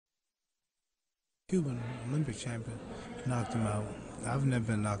Cuban Olympic champion knocked him out. I've never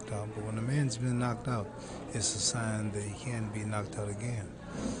been knocked out, but when a man's been knocked out, it's a sign that he can't be knocked out again.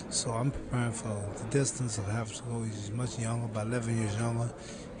 So I'm preparing for the distance of have to go. He's much younger, about 11 years younger.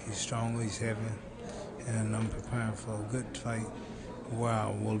 He's stronger, he's heavier, and I'm preparing for a good fight where I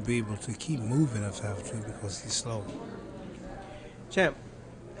will be able to keep moving if I have to because he's slow. Champ,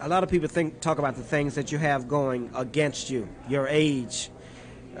 a lot of people talk about the things that you have going against you, your age.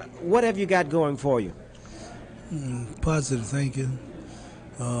 What have you got going for you? Positive thinking,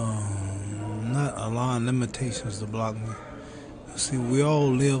 not allowing limitations to block me. See, we all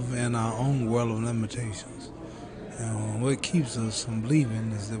live in our own world of limitations. And what keeps us from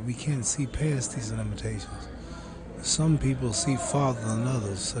believing is that we can't see past these limitations. Some people see farther than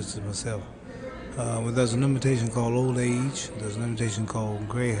others, such as myself. Well, there's a limitation called old age. There's a limitation called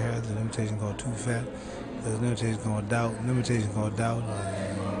gray hair. There's a limitation called too fat. There's a limitation called doubt.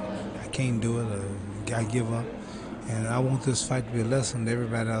 I can't do it. I give up. And I want this fight to be a lesson to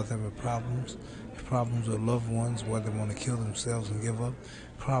everybody out there with problems with loved ones, whether they want to kill themselves and give up,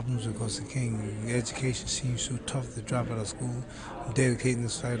 problems because the education seems too tough to drop out of school. I'm dedicating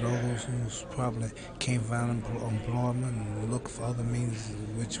this fight to all those who probably can't find employment and look for other means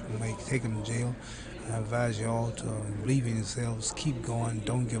which may take them to jail. I advise you all to believe in yourselves, keep going,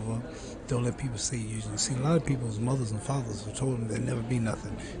 don't give up, don't let people say you. See, a lot of people's mothers and fathers have told them there'll never be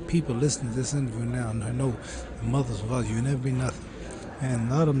nothing. People listening to this interview now and I know the mothers and fathers, you'll never be nothing.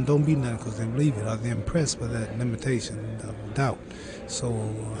 And a lot of them don't be nothing because they believe it or they're impressed by that limitation of doubt. So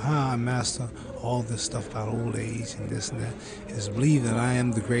how I master all this stuff about old age and this and that is believe that I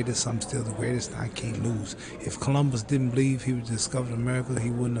am the greatest, I'm still the greatest, I can't lose. If Columbus didn't believe he would discover America, he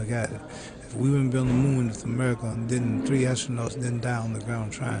wouldn't have got it. If we wouldn't be on the moon with America and then 3 astronauts didn't die on the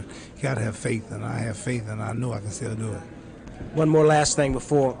ground trying, you got to have faith, and I have faith, and I know I can still do it. One more last thing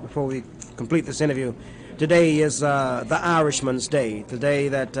before we complete this interview. Today is the Irishman's Day, the day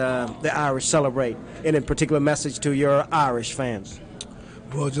that the Irish celebrate. Any particular message to your Irish fans?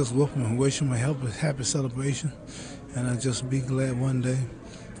 Well, just welcome and wish them a happy celebration. And I just be glad one day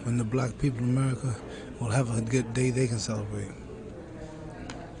when the black people in America will have a good day they can celebrate.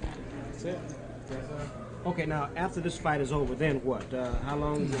 That's it. Okay, now after this fight is over, then what? How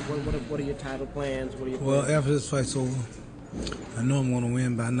long? What are your title plans? What are your plans? Well, after this fight's over, I know I'm going to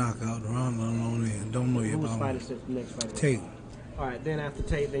win by knockout. Round don't know yet. Who's fight is the next fight? Tate. All right, then after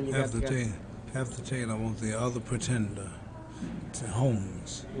Tate, then you got... After Tate, I want the other pretender,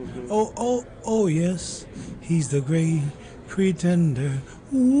 Holmes. Mm-hmm. Oh, yes, he's the great pretender.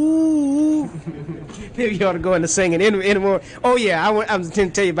 Ooh. Maybe you ought to go into singing anymore. Oh, yeah, I was going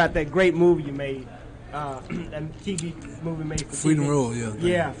to tell you about that great movie you made. That TV movie made for Freedom TV. Road, yeah.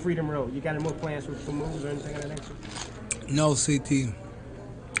 Yeah, Freedom Road. You got any more plans for movies or anything of that nature? No, CT.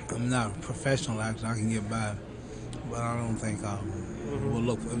 I'm not a professional actor. I can get by, but I don't think I will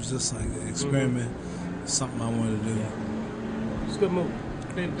look. It was just like an experiment, something I wanted to do. It's a good movie.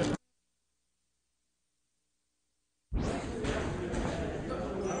 Stay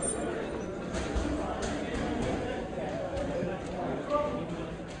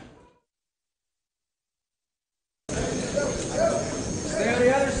on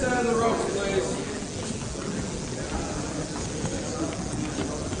the other side of the rope, please.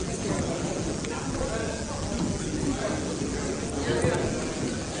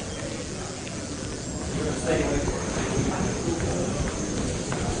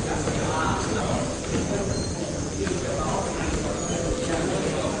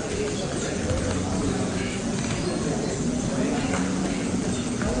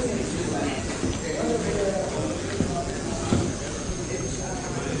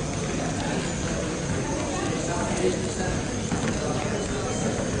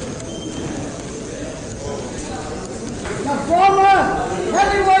 The former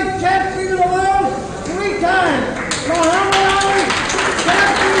heavyweight champion of the world 3 times, Muhammad Ali,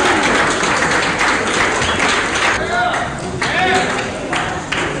 champion.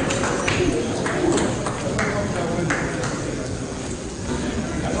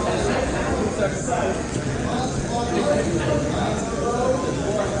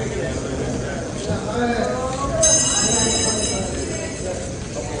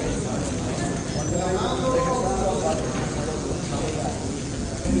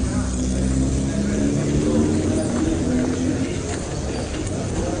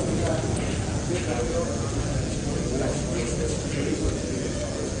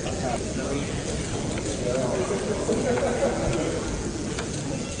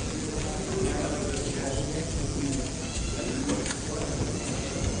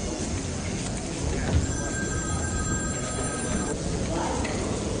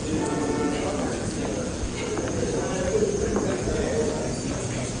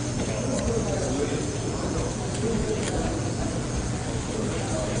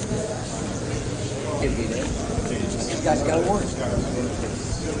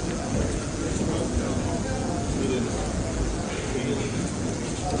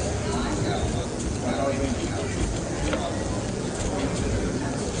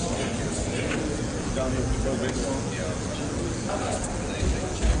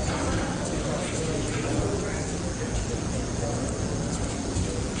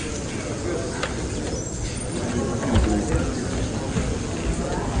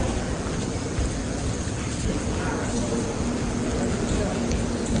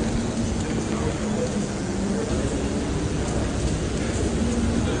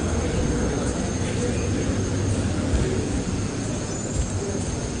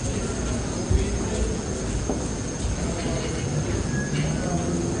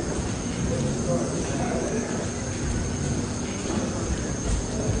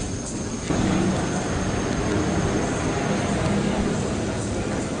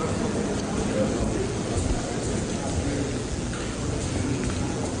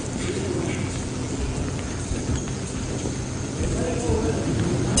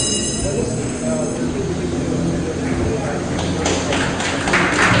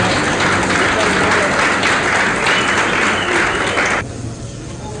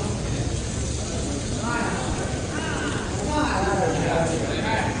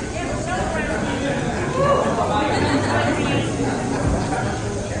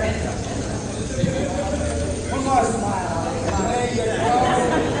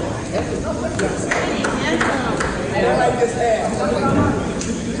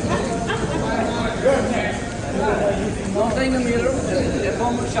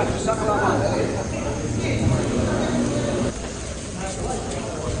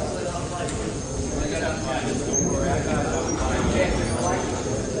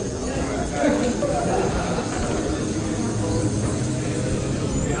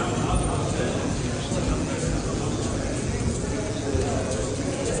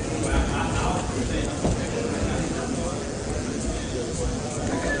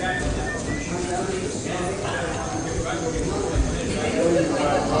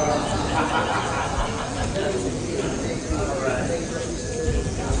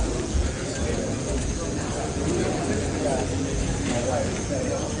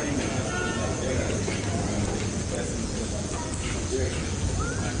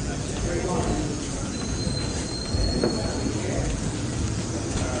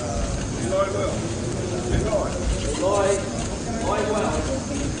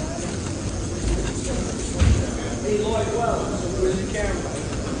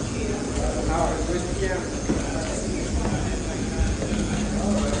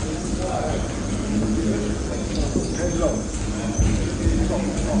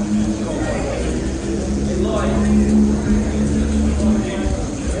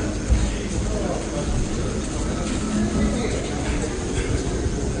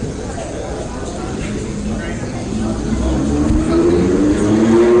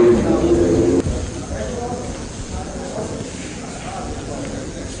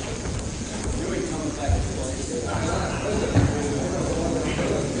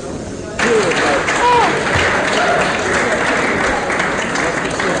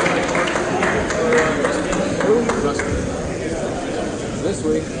 This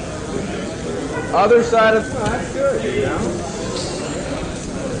week. Other side of that's good, you know.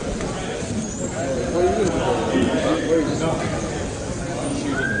 What are you doing? Where are you just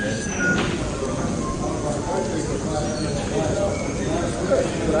shooting it in?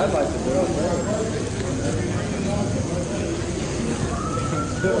 That's what I'd like to do.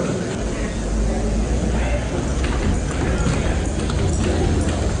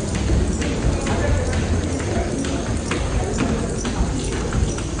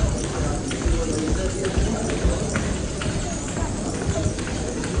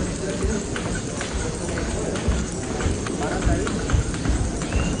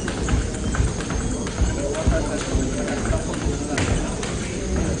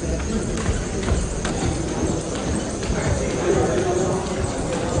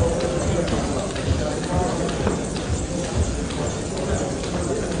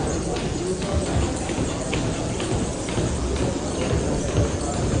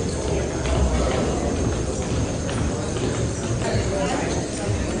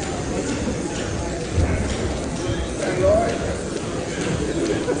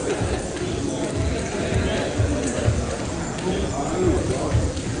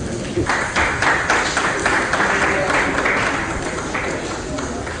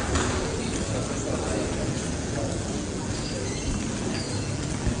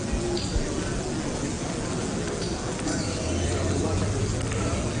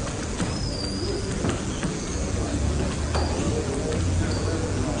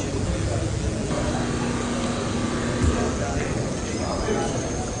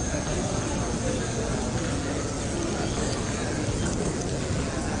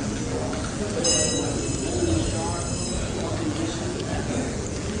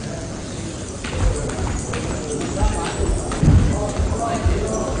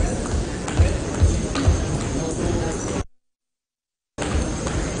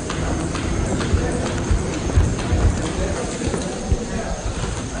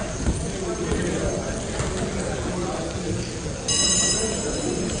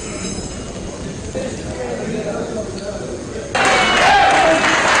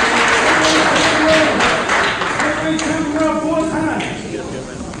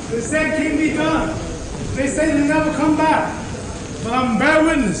 They said it can't be done. They say they'll never come back. But I'm bear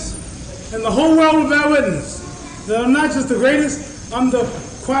witness, and the whole world will bear witness, that I'm not just the greatest, I'm the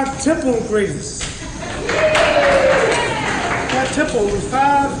quadruple greatest. Quadruple is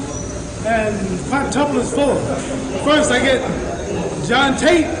 5, and quadruple is 4. First I get John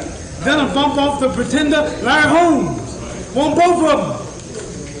Tate, then I bump off the pretender Larry Holmes. Want both of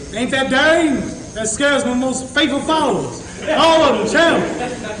them. Ain't that daring? That scares my most faithful followers. All of them,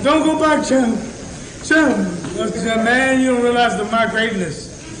 champ. Don't go back, champ. Champ. Man, you don't realize my greatness.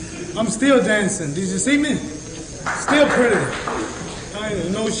 I'm still dancing. Did you see me? Still pretty. I ain't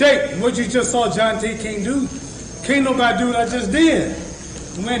in no shape. What you just saw John T. King do, can't nobody do what I just did.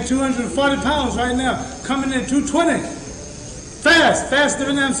 I'm weighing 240 pounds right now, coming in 220. Faster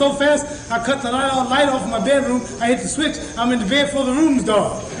than I'm so fast, I cut the light off my bedroom, I hit the switch, I'm in the bed before the room's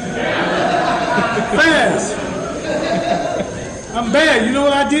dark. Fast. I'm bad. You know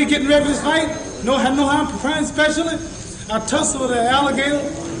what I did getting ready for this fight? Know how I'm preparing specially? I tussled with an alligator,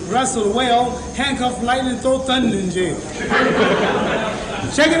 wrestled a whale, handcuffed lightning, throw thunder in jail.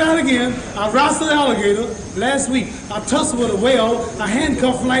 Check it out again. I wrestled an alligator last week. I tussled with a whale, I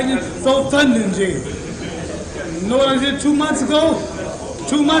handcuffed lightning, throw thunder in jail. You know what I did 2 months ago?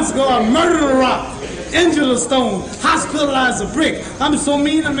 2 months ago, I murdered a rock, injured a stone, hospitalized a brick. I'm so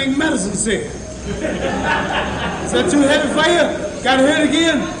mean, I make medicine sick. Is that too heavy for you? Gotta hear it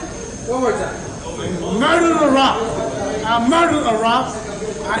again? One more time. Murdered a rock. I murdered a rock.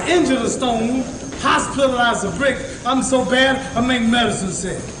 I injured a stone, hospitalized a brick. I'm so bad, I make medicine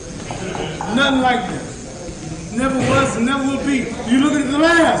sick. Nothing like that. Never was and never will be. You look at the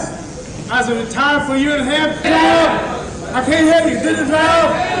last. I was retired for a year and a half. I can't hear you. Did it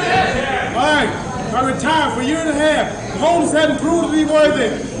drive? All right. I retired for a year and a half. Holmes hadn't proved to be worthy.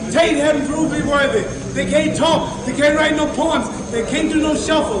 Tate hadn't proved to be worthy. They can't talk. They can't write no poems. They can't do no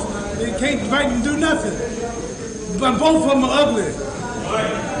shuffles. They can't write and do nothing. But both of them are ugly.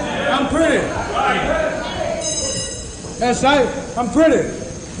 I'm pretty. That's right. I'm pretty.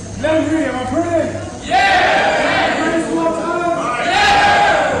 Let them hear you. Am I pretty? Yeah!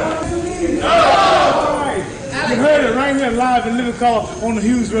 You heard it right here live in Living Call on the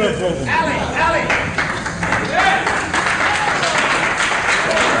Hughes Rail program. Allie!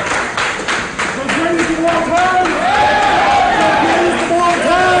 The greatest of all time!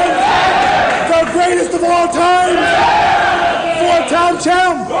 The greatest of all time! Four-time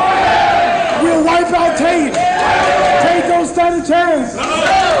champ! We'll wipe out Tate! Tate don't stand a chance!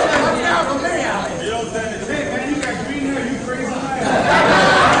 You don't stand a chance. Hey man, you got green hair, you crazy man.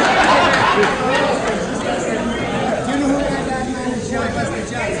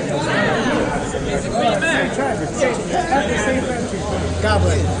 God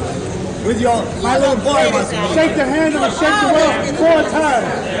bless you. With my little boy wants to shake the hand and shake the world 4 times.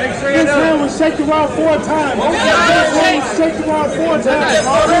 His hand will shake the world 4 times. His hand will shake the world 4 times. His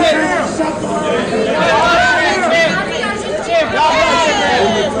hand will shake the world 4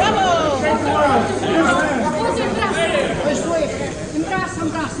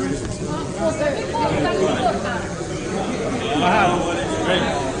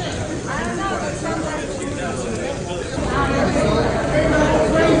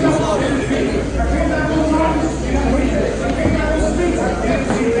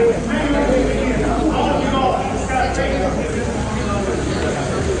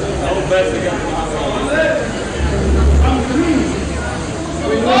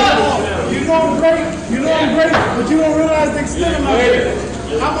 You know I'm great, but you don't realize the extent of my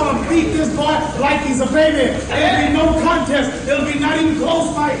greatness. I'm gonna beat this boy like he's a baby. There'll be no contest. It'll be not even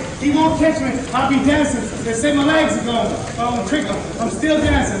close fight. He won't catch me. I'll be dancing. They say my legs are gone. I'm trickle. I'm still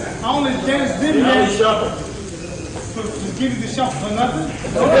dancing. I only dance, didn't dance. Just give you the shuffle for nothing.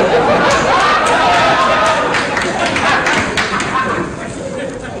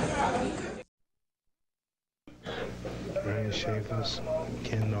 Randy Schaefer's,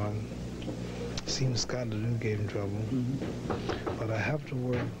 Ken Norton. Seems Scott LaDue gave him trouble. But I have to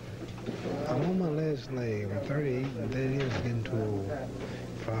work. I'm on my last leg. I'm 38, and that is getting too old.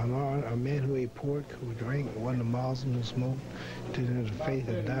 If I'm a man who ate pork, who drank, wasn't a Muslim, who smoked, didn't have the faith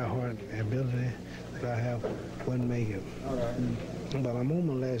and die-hard ability that I have, wouldn't make it. But I'm on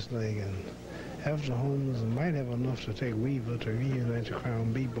my last leg, and after Holmes, I might have enough to take Weaver to reunite the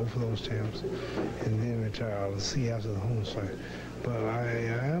Crown, beat both of those champs, and then retire. I'll see after the Holmes fight. But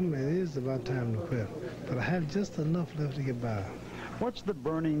it is about time to quit. But I have just enough left to get by. What's the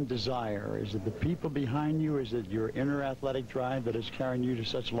burning desire? Is it the people behind you? Is it your inner athletic drive that is carrying you to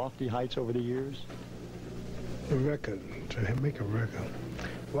such lofty heights over the years? A record, to make a record.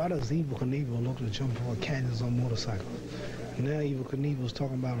 Why does Evel Knievel look to jump over canyons on motorcycles? Now Evel Knievel's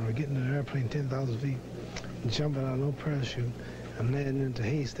talking about getting in an airplane 10,000 feet, jumping out no parachute, and landing into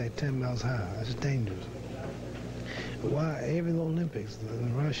haystack 10 miles high. That's dangerous. Why every Olympics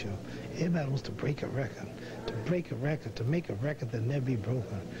in Russia, everybody wants to break a record. To break a record, to make a record that never be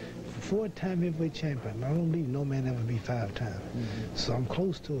broken. 4-time heavyweight champion. I don't believe no man ever be 5 times. So I'm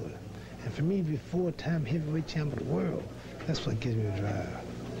close to it. And for me to be 4-time heavyweight champion of the world, that's what gives me the drive.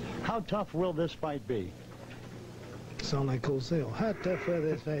 How tough will this fight be? Sound like Cosell. How tough will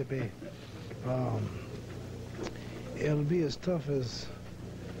this fight be? It'll be as tough as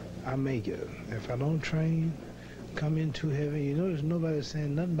I make it. If I don't train, come in too heavy. You notice nobody's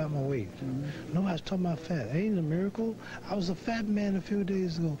saying nothing about my weight. Nobody's talking about fat. Ain't it a miracle? I was a fat man a few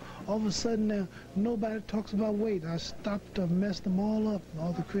days ago. All of a sudden now, nobody talks about weight. I stopped to mess them all up,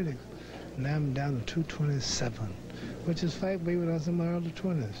 all the critics. Now I'm down to 227, which is fight weight when I was in my early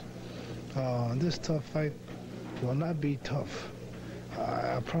 20s. This tough fight will not be tough.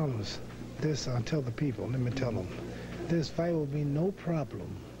 I promise. This I'll tell the people. Let me tell them. This fight will be no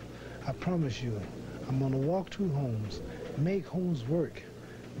problem. I promise you. I'm going to walk to Holmes, make Holmes work,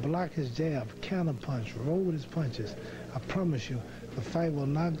 block his jab, counter punch, roll with his punches. I promise you, the fight will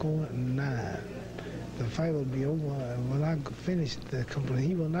not go 9. The fight will be over when I finish the company.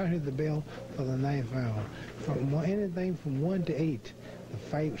 He will not hit the bell for the 9th round. From anything from 1 to 8, the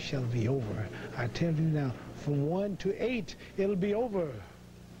fight shall be over. I tell you now, from 1 to 8, it'll be over.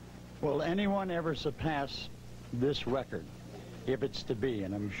 Will anyone ever surpass this record? If it's to be,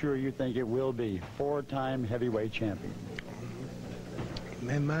 and I'm sure you think it will be, 4-time heavyweight champion.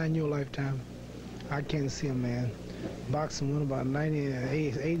 Man, in your lifetime, I can't see a man boxing won about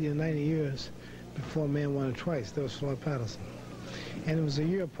 80 or 90 years before a man won it twice. That was Floyd Patterson. And it was a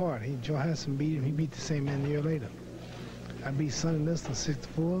year apart. Joe Hansen beat him. He beat the same man a year later. I beat Sonny Liston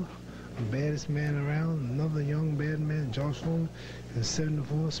 64, the baddest man around, another young bad man, Josh Foreman in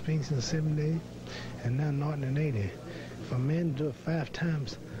 74, Spinks in 78, and now Norton in 80. For a man to do it 5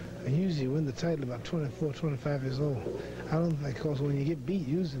 times, I usually win the title about 24, 25 years old. I don't think, because when you get beat,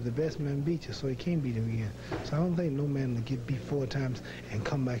 usually the best man beats you, so you can't beat him again. So I don't think no man will get beat 4 times and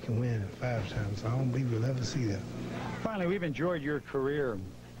come back and win 5 times. I don't believe we'll ever see that. Finally, we've enjoyed your career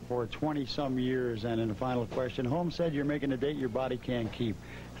for 20-some years, and in the final question, Holmes said you're making a date your body can't keep.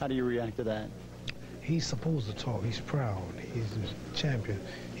 How do you react to that? He's supposed to talk. He's proud. He's a champion.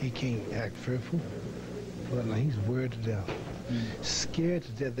 He can't act fearful. But now he's worried to death. Scared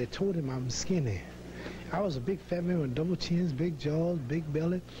to death. They told him I'm skinny. I was a big fat man with double chins, big jaws, big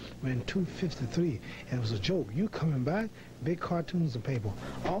belly, ran 253. And it was a joke. You coming back? Big cartoons of paper.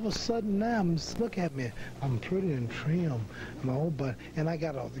 All of a sudden now, look at me. I'm pretty and trim. My old butt. And I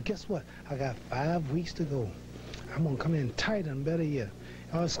got all, guess what? I got 5 weeks to go. I'm going to come in tighter and better yet.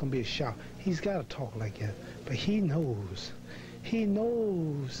 Oh, it's going to be a shock. He's got to talk like that. But he knows. He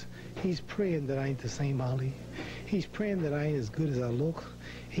knows. He's praying that I ain't the same Ali. He's praying that I ain't as good as I look.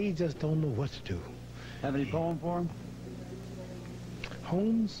 He just don't know what to do. Have any poem for him?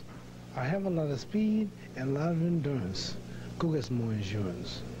 Holmes, I have a lot of speed and a lot of endurance. Go get some more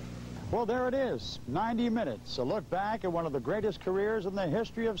insurance. Well, there it is. 90 minutes. A look back at one of the greatest careers in the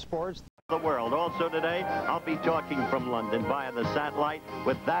history of sports. The world. Also today, I'll be talking from London via the satellite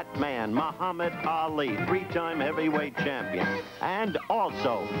with that man, Muhammad Ali, 3-time heavyweight champion. And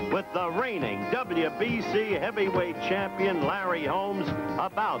also with the reigning WBC heavyweight champion, Larry Holmes,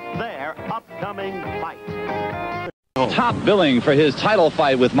 about their upcoming fight. Top billing for his title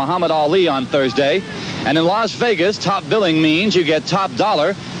fight with Muhammad Ali on Thursday. And in Las Vegas, top billing means you get top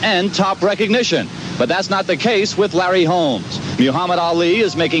dollar and top recognition. But that's not the case with Larry Holmes. Muhammad Ali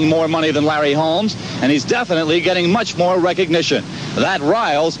is making more money than Larry Holmes, and he's definitely getting much more recognition. That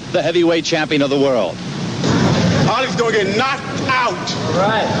riles the heavyweight champion of the world. Ali's going to get knocked out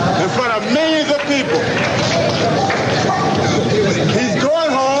in front of millions of people. He's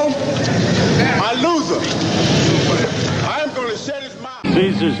going home a loser. I'm going to shut his mouth.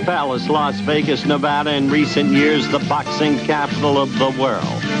 Caesars Palace, Las Vegas, Nevada, in recent years, the boxing capital of the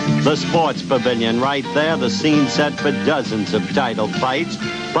world. The sports pavilion right there, the scene set for dozens of title fights.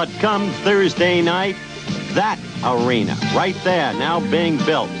 But come Thursday night, that arena right there now being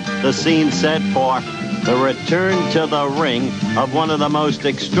built, the scene set for the return to the ring of one of the most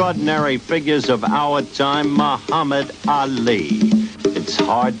extraordinary figures of our time, Muhammad Ali. It's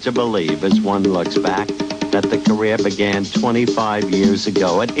hard to believe as one looks back that the career began 25 years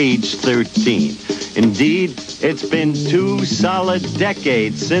ago at age 13. Indeed, it's been 2 solid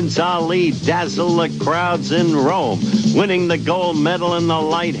decades since Ali dazzled the crowds in Rome, winning the gold medal in the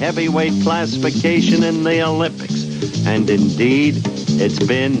light heavyweight classification in the Olympics. And indeed, it's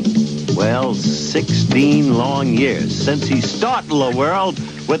been, well, 16 long years since he startled the world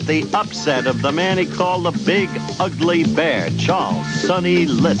with the upset of the man he called the Big Ugly Bear, Charles Sonny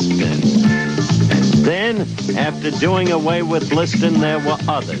Liston. Then, after doing away with Liston, there were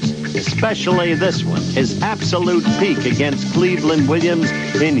others, especially this one, his absolute peak against Cleveland Williams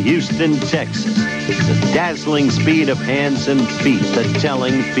in Houston, Texas. The dazzling speed of hands and feet, the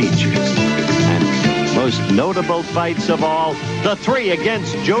telling features. And most notable fights of all, the 3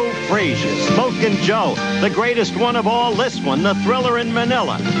 against Joe Frazier, Smokin' Joe, the greatest one of all, this one, the thriller in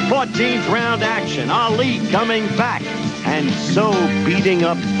Manila. 14th round action, Ali coming back. and so beating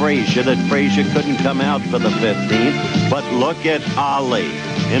up Frazier that Frazier couldn't come out for the 15th. But look at Ali.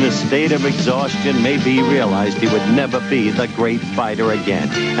 In a state of exhaustion, maybe he realized he would never be the great fighter again.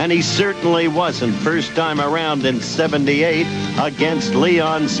 And he certainly wasn't. First time around in 78 against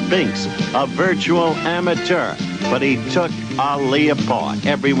Leon Spinks, a virtual amateur. But he took Ali apart.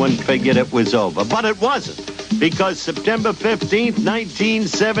 Everyone figured it was over. But it wasn't. Because September 15th,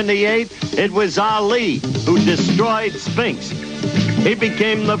 1978, it was Ali who destroyed Spinks. He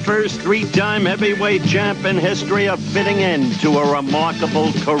became the first three-time heavyweight champ in history, a fitting end to a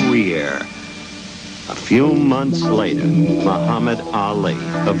remarkable career. A few months later, Muhammad Ali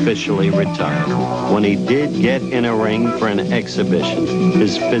officially retired. When he did get in a ring for an exhibition,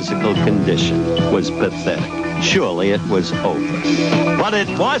 his physical condition was pathetic. Surely it was over. But it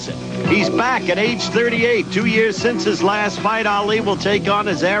wasn't. He's back at age 38. 2 years since his last fight, Ali will take on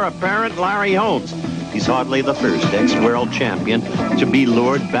his heir apparent, Larry Holmes. He's hardly the first ex-world champion to be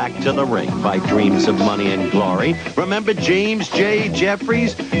lured back to the ring by dreams of money and glory. Remember James J.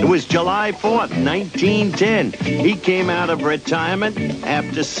 Jeffries? It was July 4th, 1910. He came out of retirement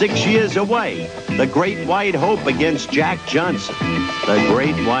after 6 years away. The Great White Hope against Jack Johnson. The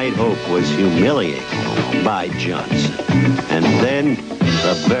Great White Hope was humiliated by Johnson. And then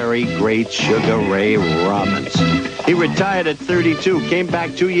the very great Sugar Ray Robinson. He retired at 32, came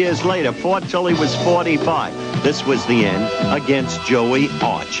back 2 years later, fought till he was 45. This was the end against Joey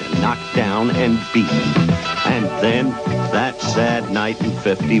Archer, knocked down and beaten. And then that sad night in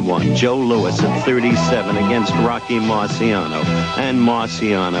 51, Joe Louis at 37 against Rocky Marciano. And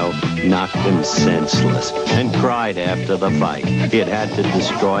Marciano knocked him senseless and cried after the fight. He had to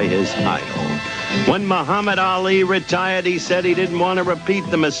destroy his idol. When Muhammad Ali retired, he said he didn't want to repeat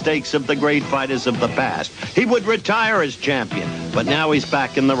the mistakes of the great fighters of the past. He would retire as champion, but now he's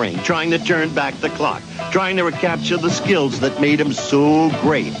back in the ring, trying to turn back the clock, trying to recapture the skills that made him so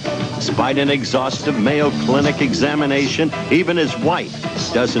great. Despite an exhaustive Mayo Clinic examination, even his wife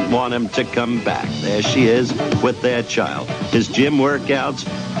doesn't want him to come back. There she is with their child. His gym workouts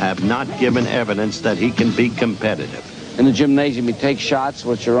have not given evidence that he can be competitive. In the gymnasium, he takes shots,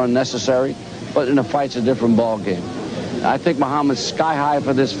 which are unnecessary. But in a fight's a different ball game. I think Muhammad's sky high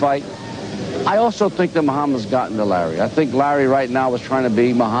for this fight. I also think that Muhammad's gotten to Larry. I think Larry right now is trying to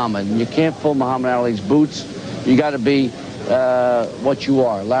be Muhammad. And you can't pull Muhammad Ali's boots. You got to be what you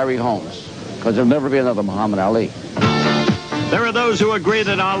are, Larry Holmes. Because there'll never be another Muhammad Ali. There are those who agree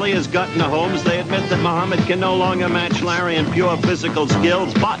that Ali has gotten to Holmes. They admit that Muhammad can no longer match Larry in pure physical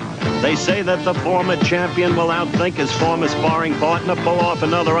skills, but they say that the former champion will outthink his former sparring partner, pull off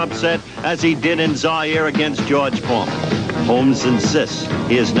another upset as he did in Zaire against George Foreman. Holmes insists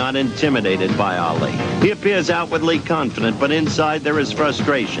he is not intimidated by Ali. He appears outwardly confident, but inside there is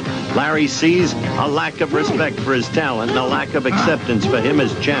frustration. Larry sees a lack of respect for his talent and a lack of acceptance for him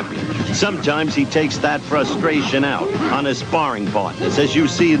as champion. Sometimes he takes that frustration out on his sparring partners, as you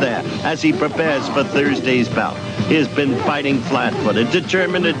see there, as he prepares for Thursday's bout. He has been fighting flat-footed,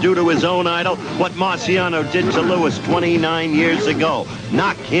 determined to do to his own idol what Marciano did to Louis 29 years ago.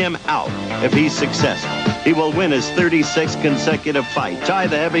 Knock him out if he's successful. He will win his 36th consecutive fight, tie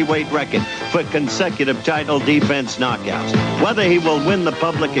the heavyweight record for consecutive title defense knockouts. Whether he will win the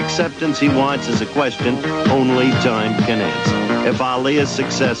public acceptance he wants is a question only time can answer. If Ali is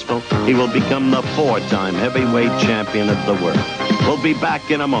successful, he will become the 4-time heavyweight champion of the world. We'll be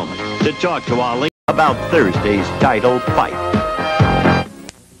back in a moment to talk to Ali about Thursday's title fight.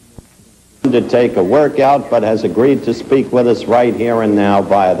 To take a workout, but has agreed to speak with us right here and now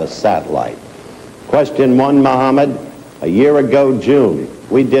via the satellite. Question 1, Muhammad. A year ago, June,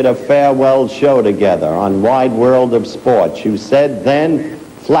 we did a farewell show together on Wide World of Sports. You said then,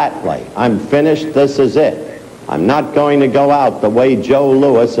 flatly, I'm finished, this is it. I'm not going to go out the way Joe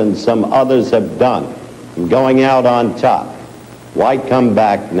Louis and some others have done. I'm going out on top. Why come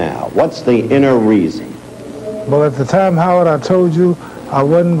back now? What's the inner reason? Well, at the time, Howard, I told you I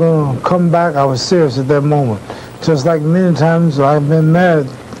wasn't going to come back. I was serious at that moment. Just like many times, I've been married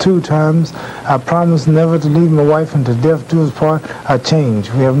 2 times. I promised never to leave my wife until death do us part. I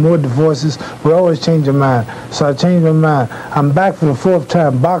changed. We have more divorces. We always change our mind. So I changed my mind. I'm back for the 4th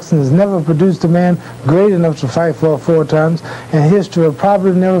time. Boxing has never produced a man great enough to fight for 4 times, and history will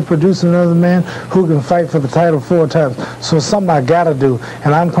probably never produce another man who can fight for the title 4 times. So it's something I gotta do,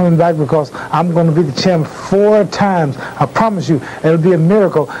 and I'm coming back because I'm going to be the champ 4 times. I promise you, it'll be a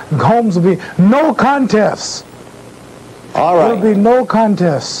miracle. Holmes will be no contest. All right. There'll be no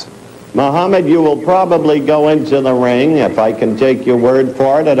contest. Muhammad, you will probably go into the ring, if I can take your word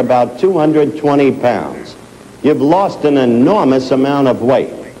for it, at about 220 pounds. You've lost an enormous amount of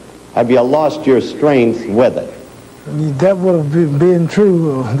weight. Have you lost your strength with it? That would have been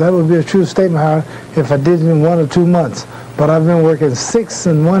true. That would be a true statement, Howard, if I did it in 1 or 2 months. But I've been working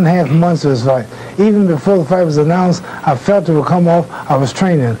 6.5 months for this fight. Even before the fight was announced, I felt it would come off. I was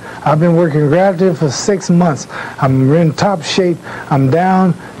training. I've been working gradually for 6 months. I'm in top shape. I'm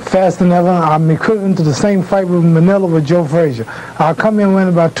down faster than ever. I'm equivalent to the same fight with Manila with Joe Frazier. I'll come in weighing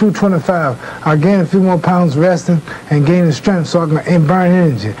about 225. I'll gain a few more pounds resting and gain the strength so I can burn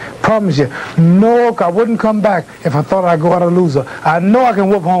energy. Promise you, no, I wouldn't come back if I thought I'd go out a loser. I know I can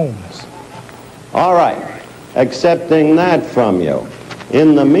whoop Holmes. All right. Accepting that from you.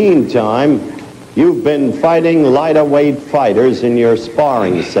 In the meantime, you've been fighting lighter weight fighters in your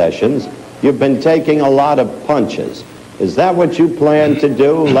sparring sessions. You've been taking a lot of punches. Is that what you plan to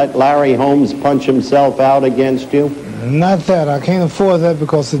do? Let Larry Holmes punch himself out against you? Not that. I can't afford that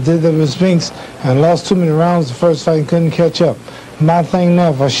because I did that with Spinks and lost too many rounds the first fight and couldn't catch up. My thing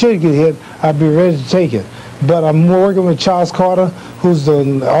now, if I should get hit, I'd be ready to take it. But I'm working with Charles Carter, who's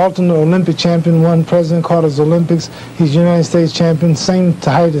the alternate Olympic champion, won President Carter's Olympics. He's United States champion, same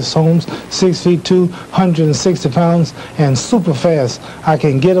height as Holmes, 6'2", 160 pounds, and super fast. I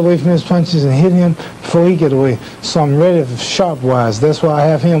can get away from his punches and hit him before he get away. So I'm ready sharp-wise. That's why I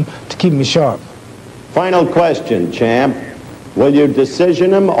have him to keep me sharp. Final question, champ. Will you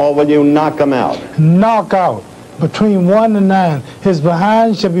decision him or will you knock him out? Knockout. Between 1 and 9. His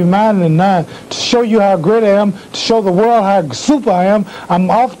behind shall be mine in 9. To show you how great I am, to show the world how super I am.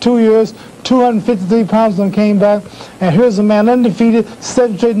 I'm off 2 years, 253 pounds when I came back. And here's a man undefeated,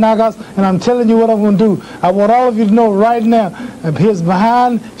 7 straight knockouts, and I'm telling you what I'm going to do. I want all of you to know right now, his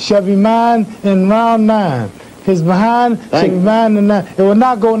behind shall be mine in round 9. His behind shall be mine in 9. It will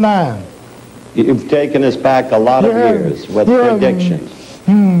not go 9. You've taken us back a lot of years with predictions.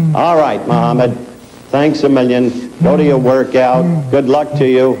 All right, Muhammad. Thanks a million. Go to your workout. Good luck to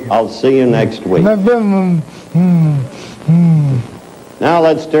you. I'll see you next week. Now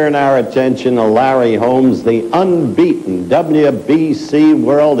let's turn our attention to Larry Holmes, the unbeaten WBC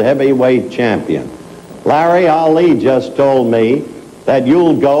World Heavyweight Champion. Larry, Ali just told me that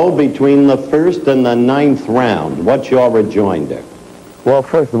you'll go between the 1st and the 9th round. What's your rejoinder? Well,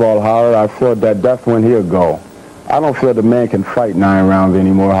 first of all, Howard, I feel that that's when he'll go. I don't feel the man can fight 9 rounds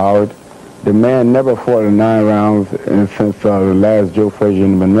anymore, Howard. The man never fought in 9 rounds since the last Joe Frazier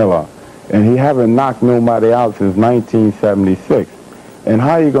in Manila. And he haven't knocked nobody out since 1976. And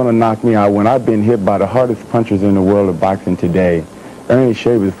how are you going to knock me out when I've been hit by the hardest punchers in the world of boxing today? Ernie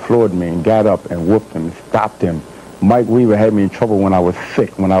Shavers floored me and got up and whooped him and stopped him. Mike Weaver had me in trouble when I was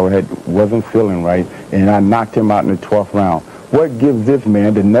sick, when I wasn't feeling right, and I knocked him out in the 12th round. What gives this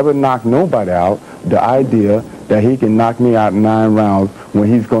man that never knocked nobody out the idea that he can knock me out in 9 rounds when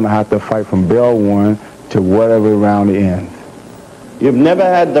he's going to have to fight from bell 1 to whatever round it ends? You've never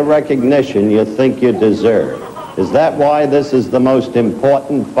had the recognition you think you deserve. Is that why this is the most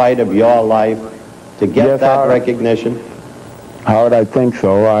important fight of your life, to get that recognition? Howard, I think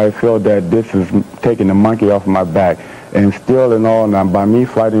so. I feel that this is taking the monkey off my back. And still in all, now, by me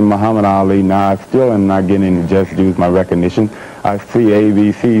fighting Muhammad Ali, now I still am not getting any just dues, my recognition. I see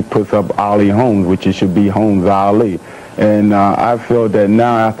ABC puts up Ali Holmes, which it should be Holmes Ali. And I feel that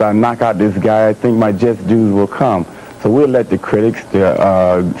now after I knock out this guy, I think my just dues will come. So we'll let the critics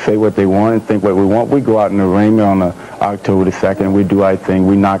say what they want and think what we want. We go out in the ring on October the 2nd. We do our thing.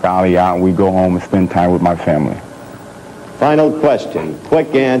 We knock Ali out, and we go home and spend time with my family. Final question.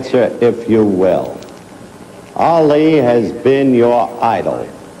 Quick answer, if you will. Ali has been your idol.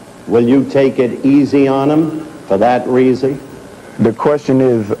 Will you take it easy on him for that reason? The question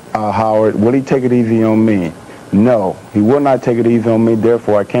is, Howard, will he take it easy on me? No, he will not take it easy on me,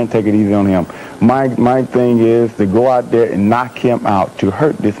 therefore I can't take it easy on him. My thing is to go out there and knock him out, to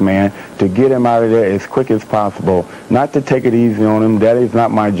hurt this man, to get him out of there as quick as possible. Not to take it easy on him. That is not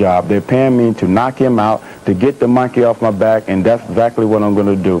my job. They're paying me to knock him out, to get the monkey off my back, and that's exactly what I'm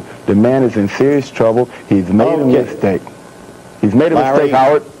going to do. The man is in serious trouble. He's made a mistake. He's made a mistake,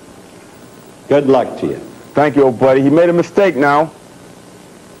 Howard. Good luck to you. Thank you, old buddy. He made a mistake now.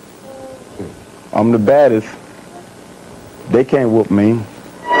 I'm the baddest. They can't whoop me.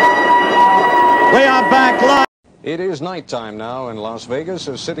 We are back live. It is nighttime now in Las Vegas,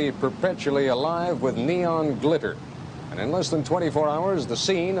 a city perpetually alive with neon glitter. And in less than 24 hours, the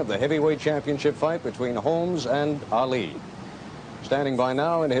scene of the heavyweight championship fight between Holmes and Ali. Standing by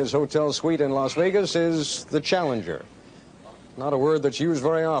now in his hotel suite in Las Vegas is the challenger. Not a word that's used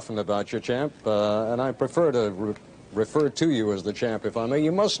very often about your champ, and I prefer to refer to you as the champ, if I may.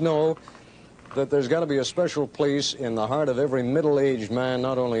 You must know that there's got to be a special place in the heart of every middle-aged man,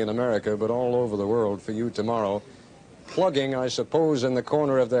 not only in America, but all over the world for you tomorrow. plugging, I suppose, in the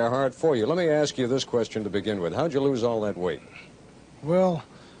corner of their heart for you. Let me ask you this question to begin with. How'd you lose all that weight? Well,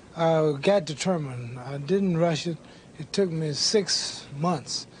 I got determined. I didn't rush it. It took me 6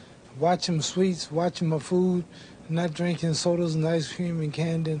 months. Watching sweets, watching my food, not drinking sodas and ice cream and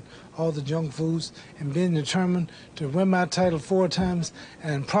candy and all the junk foods, and being determined to win my title 4 times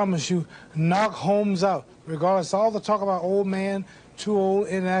and promise you, knock Holmes out. Regardless of all the talk about old man, too old,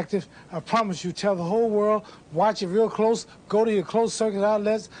 inactive, I promise you, tell the whole world, watch it real close, go to your closed circuit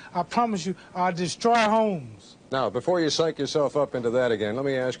outlets. I promise you, I'll destroy Holmes. Now, before you psych yourself up into that again, let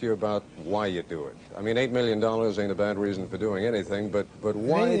me ask you about why you do it. I mean, $8 million ain't a bad reason for doing anything, but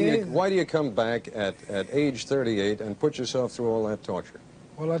why do you come back at age 38 and put yourself through all that torture?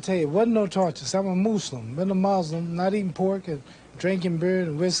 Well, I tell you, it wasn't no torture. I'm a Muslim, been a Muslim, not eating pork and drinking beer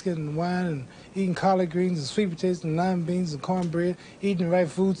and whiskey and wine and eating collard greens and sweet potatoes and lima beans and cornbread, eating the right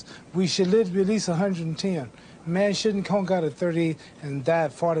foods. We should live to be at least 110. Man shouldn't conk out at 38 and die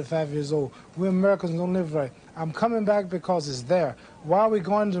at 45 years old. We Americans don't live right. I'm coming back because it's there. Why are we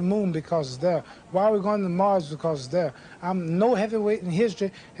going to the moon? Because it's there. Why are we going to Mars? Because it's there. No heavyweight in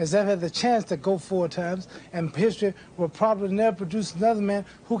history has ever had the chance to go 4 times, and history will probably never produce another man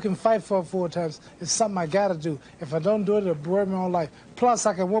who can fight for 4 times. It's something I got to do. If I don't do it, it'll burn my whole life. Plus,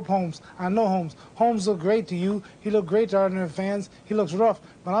 I can whoop Holmes. I know Holmes. Holmes look great to you. He look great to ordinary fans. He looks rough,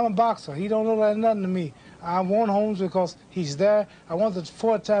 but I'm a boxer. He don't look like nothing to me. I want Holmes because he's there. I want the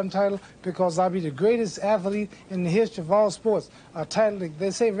 4-time title because I'll be the greatest athlete in the history of all sports. A title, they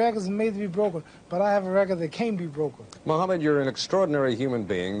say records are made to be broken, but I have a record that can't be broken. Muhammad, you're an extraordinary human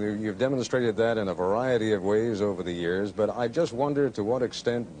being. You've demonstrated that in a variety of ways over the years, but I just wonder to what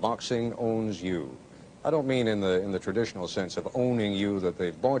extent boxing owns you. I don't mean in the traditional sense of owning you, that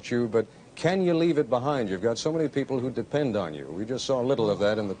they've bought you, but can you leave it behind? You've got so many people who depend on you. We just saw a little of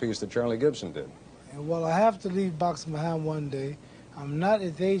that in the piece that Charlie Gibson did. Well, I have to leave boxing behind one day. I'm not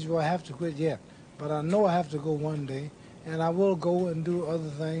at the age where I have to quit yet, but I know I have to go one day, and I will go and do other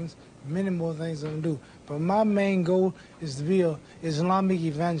things, many more things I'm going to do. But my main goal is to be an Islamic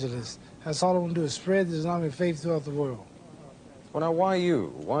evangelist. That's all I want to do, is spread the Islamic faith throughout the world. Well, now, why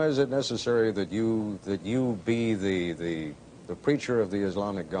you? Why is it necessary that you be the preacher of the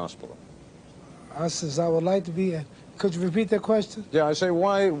Islamic gospel? I says I would like to be. Could you repeat that question? Yeah, I say,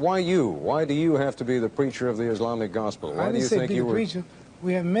 why you? Why do you have to be the preacher of the Islamic gospel? Why I didn't say be the preacher.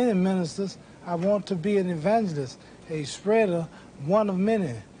 We have many ministers. I want to be an evangelist, a spreader, one of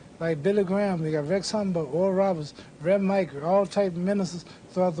many. Like Billy Graham, we got Rex Humbert, Oral Roberts, Red Mike, all type of ministers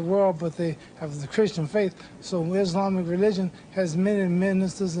throughout the world, but they have the Christian faith. So Islamic religion has many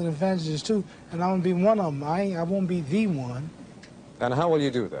ministers and evangelists too, and I want to be one of them. I won't be the one. And how will you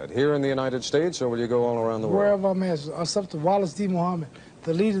do that? Here in the United States, or will you go all around the world? Wherever I'm at. It's up to Wallace D. Muhammad,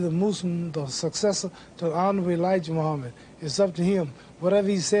 the leader of the Muslim, the successor to the Honorable Elijah Muhammad. It's up to him. Whatever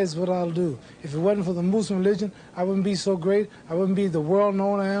he says, what I'll do. If it wasn't for the Muslim religion, I wouldn't be so great. I wouldn't be the world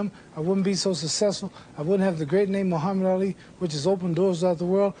known I am. I wouldn't be so successful. I wouldn't have the great name Muhammad Ali, which has opened doors throughout the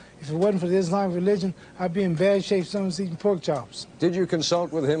world. If it wasn't for the Islamic religion, I'd be in bad shape. Someone's eating pork chops. Did you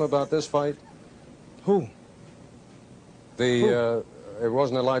consult with him about this fight? Who? It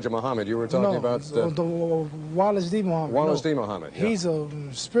wasn't Elijah Muhammad. You were talking about... Wallace D. Muhammad. Wallace D. Muhammad, yeah. He's a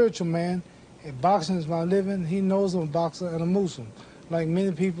spiritual man. Boxing is my living. He knows I'm a boxer and a Muslim. Like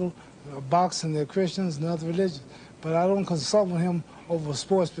many people, boxing, they're Christians and other religions. But I don't consult with him over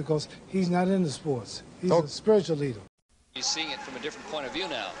sports because he's not into sports. He's a spiritual leader. You're seeing it from a different point of view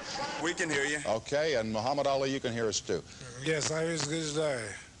now. We can hear you. Okay, and Muhammad Ali, you can hear us too. Yes, I hear as good as Larry.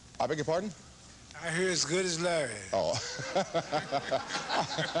 I beg your pardon? I hear as good as Larry. Oh.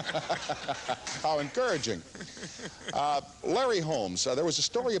 How encouraging. Larry Holmes, there was a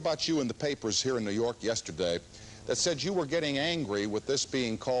story about you in the papers here in New York yesterday that said you were getting angry with this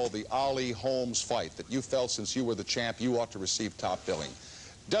being called the Ali-Holmes fight, that you felt since you were the champ you ought to receive top billing.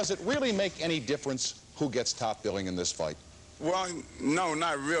 Does it really make any difference who gets top billing in this fight? Well, no,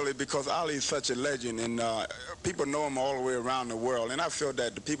 not really, because Ali is such a legend, and people know him all the way around the world, and I feel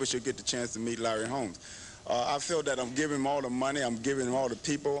that the people should get the chance to meet Larry Holmes. I feel that I'm giving him all the money, I'm giving him all the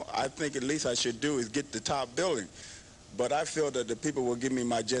people. I think at least I should do is get the top billing. But I feel that the people will give me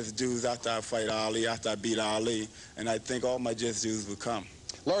my just dues after I fight Ali, after I beat Ali, and I think all my just dues will come.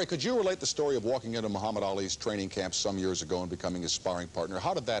 Larry, could you relate the story of walking into Muhammad Ali's training camp some years ago and becoming his sparring partner?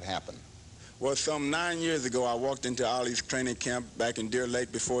 How did that happen? Well, some 9 years ago, I walked into Ali's training camp back in Deer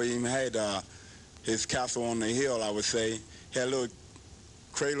Lake before he even had his castle on the hill, I would say. He had a little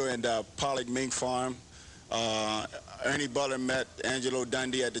cradle in the Pollock Mink Farm. Ernie Butler met Angelo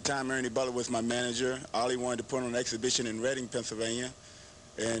Dundee. At the time, Ernie Butler was my manager. Ali wanted to put on an exhibition in Reading, Pennsylvania.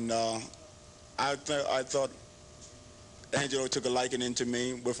 And I thought Angelo took a liking into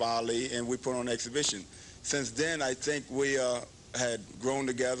me with Ali, and we put on an exhibition. Since then, I think we had grown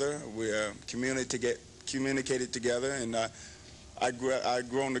together. We communicated together, and I've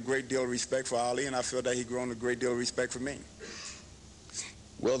grown a great deal of respect for Ali, and I feel that he's grown a great deal of respect for me.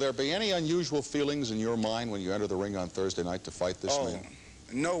 Will there be any unusual feelings in your mind when you enter the ring on Thursday night to fight this man?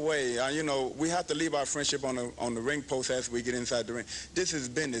 No way. You know, we have to leave our friendship on the ring post as we get inside the ring. This is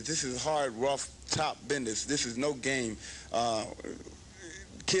business. This is hard, rough, top business. This is no game.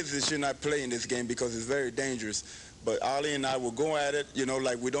 Kids should not play in this game because it's very dangerous. But Ali and I will go at it, you know,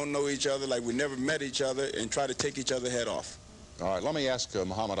 like we don't know each other, like we never met each other, and try to take each other's head off. All right, let me ask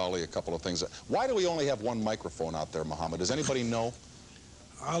Muhammad Ali a couple of things. Why do we only have one microphone out there, Muhammad? Does anybody know?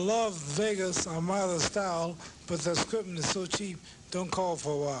 I love Vegas. I'm out of style, but the equipment is so cheap, don't call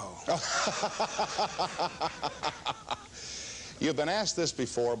for a while. You've been asked this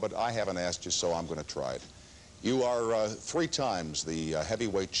before, but I haven't asked you, so I'm going to try it. You are 3 times the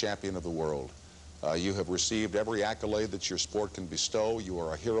heavyweight champion of the world. You have received every accolade that your sport can bestow. You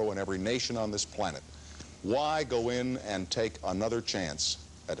are a hero in every nation on this planet. Why go in and take another chance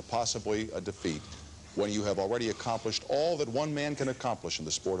at possibly a defeat when you have already accomplished all that one man can accomplish in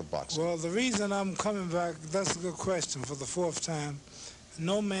the sport of boxing? Well, the reason I'm coming back, that's a good question, for the 4th time.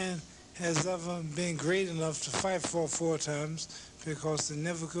 No man has ever been great enough to fight for 4 times because they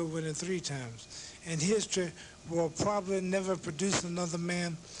never could win it 3 times. And history will probably never produce another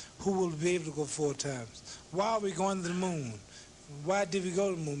man who will be able to go 4 times. Why are we going to the moon? Why did we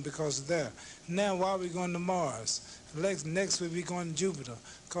go to the moon? Because it's there. Now, why are we going to Mars? Next we'll be going to Jupiter,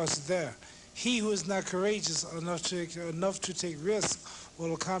 because it's there. He who is not courageous enough to take risks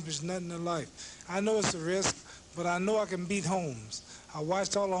will accomplish nothing in life. I know it's a risk, but I know I can beat Holmes. I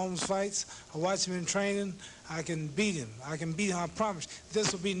watched all of Holmes' fights. I watched him in training. I can beat him. I can beat him, I promise.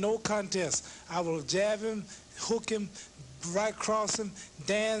 This will be no contest. I will jab him, hook him, right cross him,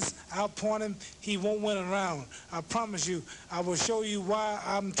 dance, outpoint him. He won't win a round. I promise you. I will show you why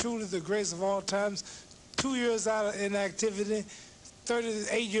I'm truly the greatest of all times. 2 years out of inactivity,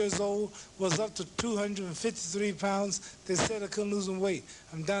 38 years old, was up to 253 pounds. They said I couldn't lose weight.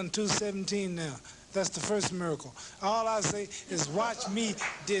 I'm down to 217 now. That's the first miracle. All I say is watch me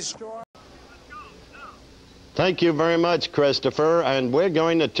destroy. Thank you very much, Christopher. And we're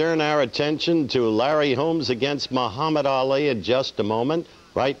going to turn our attention to Larry Holmes against Muhammad Ali in just a moment.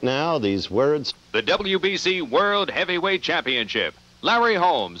 Right now, these words. The WBC World Heavyweight Championship, Larry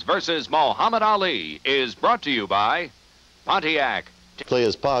Holmes versus Muhammad Ali, is brought to you by Pontiac.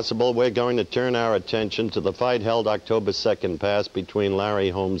 As possible, we're going to turn our attention to the fight held October 2nd past between Larry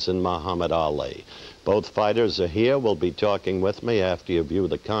Holmes and Muhammad Ali. Both fighters are here. Will be talking with me after you view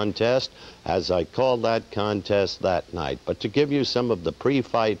the contest, as I called that contest that night. But to give you some of the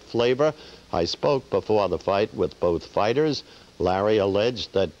pre-fight flavor, I spoke before the fight with both fighters. Larry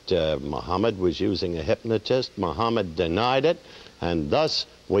alleged that Muhammad was using a hypnotist. Muhammad denied it, and thus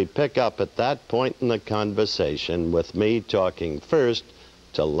we pick up at that point in the conversation with me talking first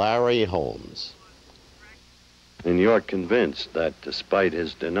to Larry Holmes. And you're convinced that despite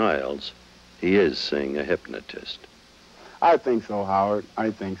his denials, he is seeing a hypnotist? I think so, Howard. I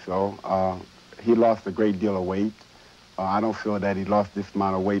think so. He lost a great deal of weight. I don't feel that he lost this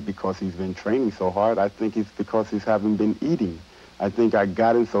amount of weight because he's been training so hard. I think it's because he hasn't been eating. I think I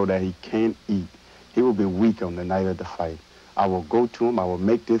got him so that he can't eat. He will be weak on the night of the fight. I will go to him. I will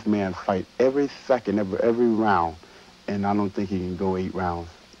make this man fight every second, every round, and I don't think he can go 8 rounds.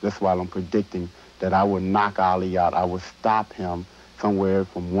 That's why I'm predicting that I will knock Ali out. I will stop him somewhere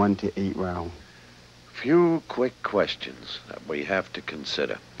from 1 to 8 rounds. Few quick questions that we have to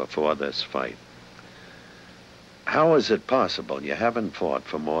consider before this fight. How is it possible you haven't fought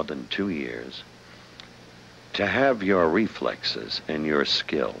for more than 2 years to have your reflexes and your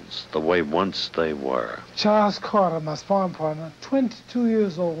skills the way once they were? Charles Carter, my sparring partner, 22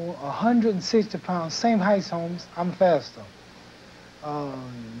 years old, 160 pounds, same height as Holmes. I'm faster.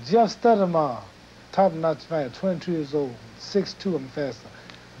 Jeff Studemar, top-notch fighter, 22 years old, 6'2", I'm faster.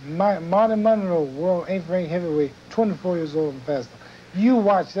 Marty Monroe, world 8th ranked heavyweight, 24 years old, I'm faster. You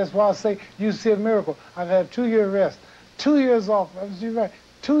watch, that's why I say you see a miracle. I've had 2-year rest, 2 years off. You're right.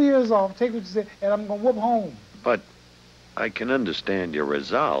 2 years off, take what you say, and I'm going to whoop home. But I can understand your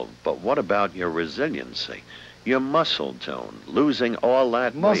resolve, but what about your resiliency? Your muscle tone, losing all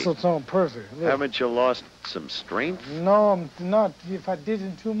that muscle weight. Tone, perfect. Look. Haven't you lost some strength? No, I'm not. If I did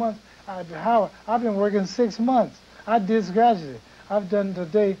in 2 months, I've been working 6 months. I did this gradually. I've done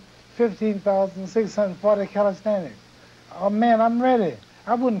today 15,640 calisthenics. Oh, man, I'm ready.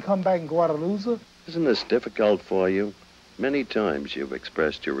 I wouldn't come back and go out a loser. Isn't this difficult for you? Many times you've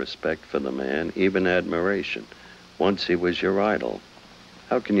expressed your respect for the man, even admiration. Once he was your idol.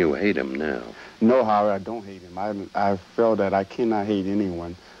 How can you hate him now? No, Howard, I don't hate him. I feel that I cannot hate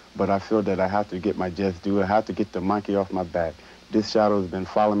anyone, but I feel that I have to get my just due. I have to get the monkey off my back. This shadow has been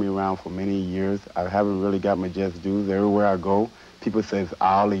following me around for many years. I haven't really got my just dues. Everywhere I go, people say,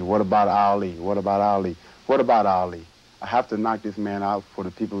 Ali, what about Ali? What about Ali? What about Ali? I have to knock this man out for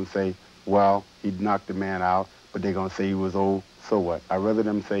the people who say, well, he knocked the man out, but they're going to say he was old. So what? I'd rather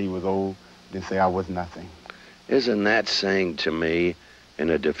them say he was old than say I was nothing. Isn't that saying to me, in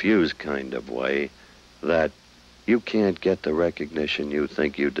a diffused kind of way, that you can't get the recognition you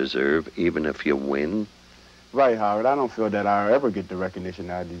think you deserve, even if you win? Right, Howard. I don't feel that I'll ever get the recognition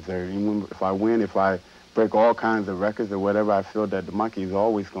I deserve. Even if I win, if I break all kinds of records or whatever, I feel that the monkey is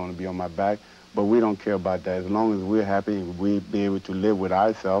always going to be on my back. But we don't care about that. As long as we're happy and we be able to live with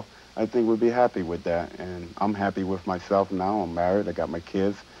ourselves, I think we'll be happy with that. And I'm happy with myself now. I'm married. I got my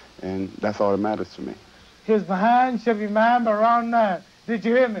kids. And that's all that matters to me. His behind shall be mine by round 9. Did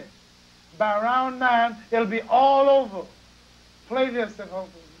you hear me? By round 9, it'll be all over. Play this,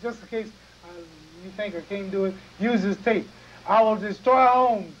 just in case you think I can't do it. Use this tape. I will destroy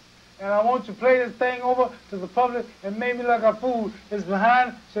Holmes, and I want you to play this thing over to the public and make me like a fool. His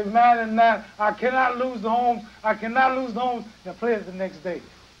behind shall be mine and 9. I cannot lose the Holmes. I cannot lose the Holmes. Now play it the next day.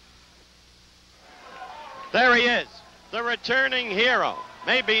 There he is, the returning hero.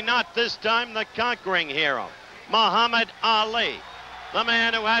 Maybe not this time the conquering hero, Muhammad Ali. The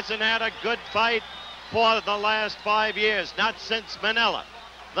man who hasn't had a good fight for the last 5 years, not since Manila.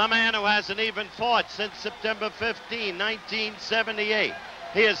 The man who hasn't even fought since September 15, 1978.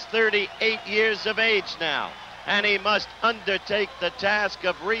 He is 38 years of age now, and he must undertake the task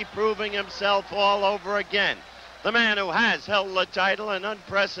of reproving himself all over again. The man who has held the title an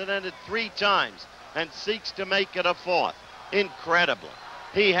unprecedented 3 times and seeks to make it a 4th. Incredibly,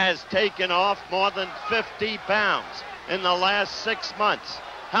 he has taken off more than 50 pounds in the last 6 months.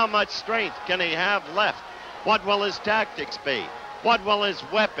 How much strength can he have left? What will his tactics be? What will his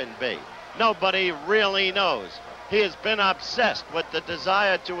weapon be? Nobody really knows. He has been obsessed with the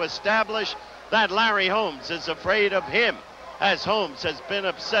desire to establish that Larry Holmes is afraid of him, as Holmes has been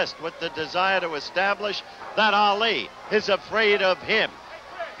obsessed with the desire to establish that Ali is afraid of him.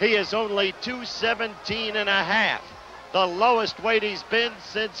 He is only 217 and a half, the lowest weight he's been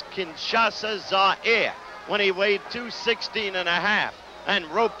since Kinshasa, Zaire, when he weighed 216 and a half and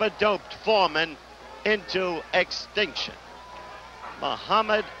rope-a-doped Foreman into extinction.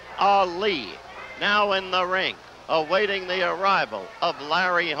 Muhammad Ali, now in the ring, awaiting the arrival of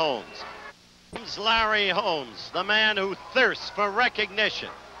Larry Holmes. Larry Holmes, the man who thirsts for recognition,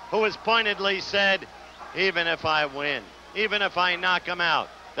 who has pointedly said, even if I win, even if I knock him out,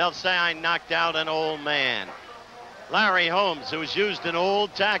 they'll say I knocked out an old man. Larry Holmes, who's used an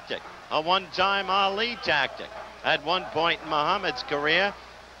old tactic, a one-time Ali tactic. At one point in Muhammad's career,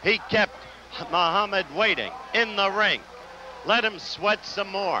 he kept Muhammad waiting in the ring. Let him sweat some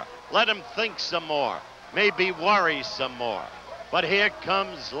more. Let him think some more. Maybe worry some more. But here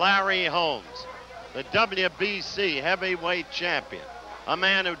comes Larry Holmes, the WBC heavyweight champion, a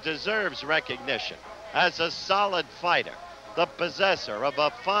man who deserves recognition as a solid fighter, the possessor of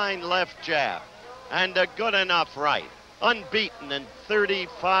a fine left jab and a good enough right, unbeaten in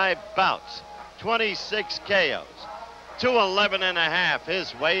 35 bouts, 26 KOs, 211 and a half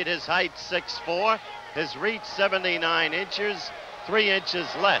his weight, his height 6'4", his reach 79 inches, 3 inches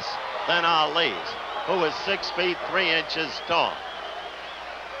less than Ali's, who is 6 feet 3 inches tall.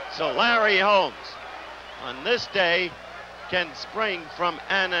 So Larry Holmes, on this day, can spring from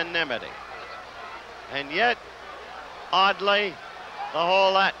anonymity. And yet, oddly, the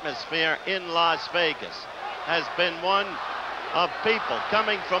whole atmosphere in Las Vegas has been one of people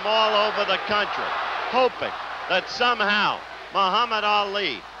coming from all over the country, hoping that somehow Muhammad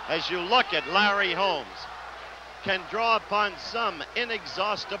Ali, as you look at Larry Holmes, can draw upon some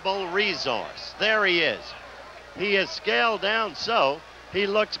inexhaustible resource. There he is. He is scaled down so he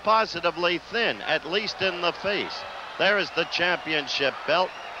looks positively thin, at least in the face. There is the championship belt,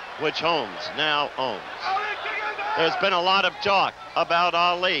 which Holmes now owns. There's been a lot of talk about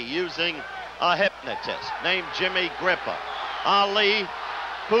Ali using a hypnotist named Jimmy Grippo. Ali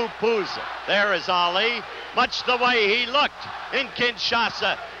poo-poos it. There is Ali, much the way he looked in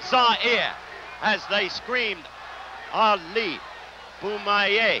Kinshasa, Zaire, as they screamed, Ali,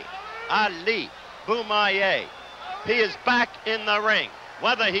 Boumaye, Ali, Boumaye. He is back in the ring.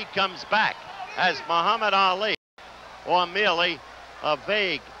 Whether he comes back as Muhammad Ali or merely a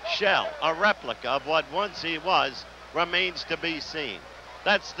vague shell, a replica of what once he was, remains to be seen.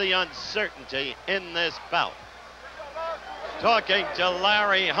 That's the uncertainty in this bout. Talking to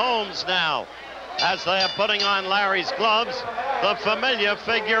Larry Holmes now, as they are putting on Larry's gloves, the familiar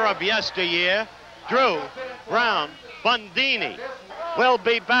figure of yesteryear, Drew Brown Bundini, will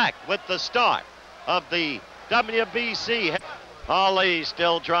be back with the start of the WBC. Ali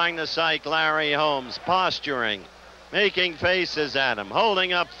still trying to psych Larry Holmes, posturing, making faces at him,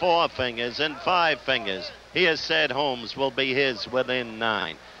 holding up 4 fingers and 5 fingers. He has said Holmes will be his within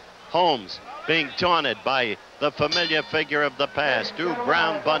 9. Holmes being taunted by the familiar figure of the past, Drew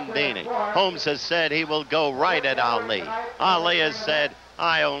Brown Bundini. Holmes has said he will go right at Ali. Ali has said,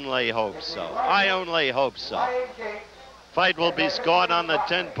 I only hope so. I only hope so. Fight will be scored on the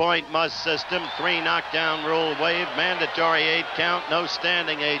 10-point must system. 3 knockdown rule waived. Mandatory 8 count. No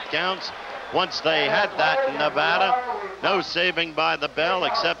standing 8 counts. Once they had that in Nevada, no saving by the bell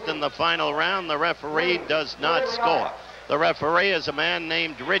except in the final round. The referee does not score. The referee is a man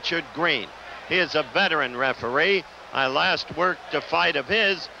named Richard Green. He is a veteran referee. I last worked a fight of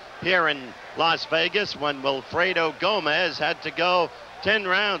his here in Las Vegas when Wilfredo Gomez had to go 10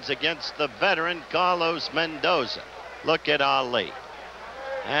 rounds against the veteran Carlos Mendoza. Look at Ali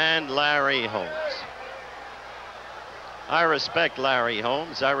and Larry Holmes. I respect Larry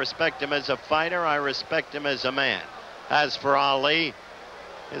Holmes. I respect him as a fighter. I respect him as a man. As for Ali,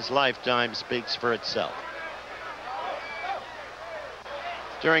 his lifetime speaks for itself.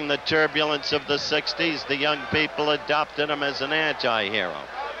 During the turbulence of the 60s, the young people adopted him as an anti-hero.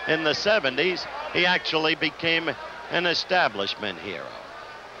 In the 70s, he actually became an establishment hero.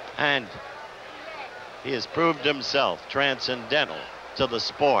 And he has proved himself transcendental to the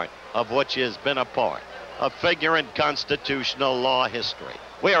sport of which he has been a part, a figure in constitutional law history.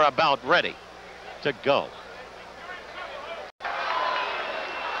 We are about ready to go.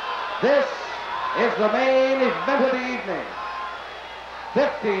 This is the main event of the evening.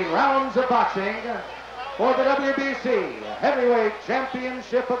 15 rounds of boxing for the WBC Heavyweight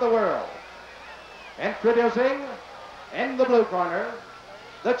Championship of the World. Introducing, in the blue corner,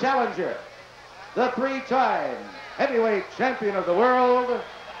 the challenger, the 3-time heavyweight champion of the world,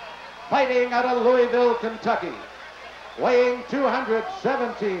 fighting out of Louisville, Kentucky, weighing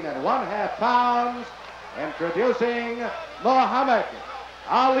 217.5 pounds, introducing Muhammad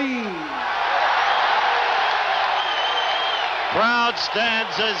Ali. Crowd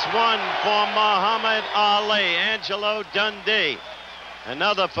stands as one for Muhammad Ali. Angelo Dundee,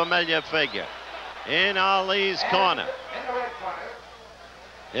 another familiar figure, in Ali's corner. In the red corner,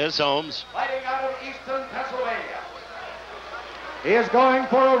 Here's Holmes. fighting out of Easton, Pennsylvania. He is going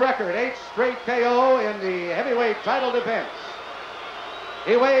for a record 8 straight KO in the heavyweight title defense.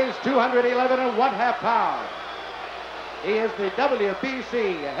 He weighs 211.5 pounds. He is the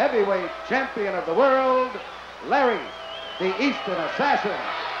WBC heavyweight champion of the world, Larry, the Eastern Assassin,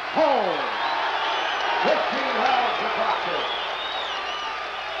 Holmes. 15 rounds of boxing.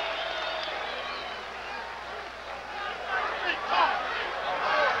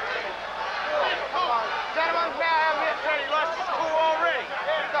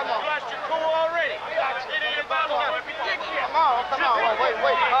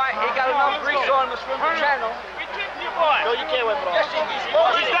 Wait. All right, he got enough grease on him to swim the channel. No, you can't wait for all. Yes,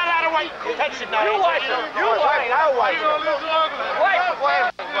 he's not out of white. Touch it now. You watch him. I'll watch him. Wait.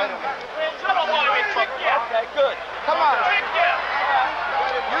 Okay, good. Come on.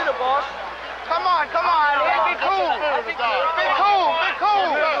 You're the boss. Come on. Be cool.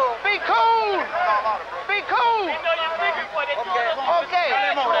 Be cool. Okay.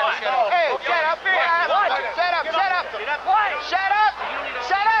 Hey, shut up.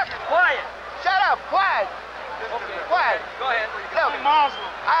 Quiet. Shut up. Quiet. Quiet. Go ahead. Look,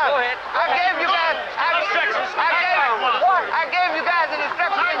 go ahead. I gave you guys an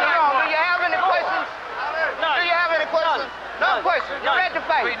instruction in your own. Do you have any questions? No questions. You're ready to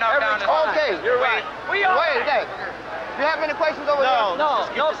fight. Okay. You're right. We are. Wait a minute. Do you have any questions over there? No.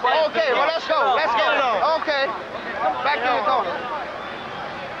 Okay, well, let's go. Okay. Back to your corner.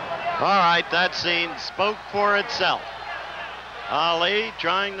 All right, that scene spoke for itself. Ali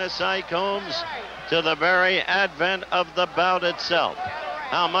trying to psych Holmes to the very advent of the bout itself.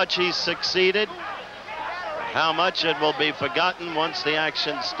 How much he succeeded, how much it will be forgotten once the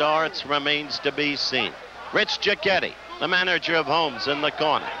action starts remains to be seen. Rich Giacchetti, the manager of Holmes, in the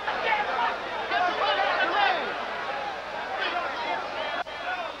corner.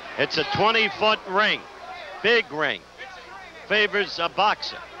 It's a 20-foot ring, big ring. Favors a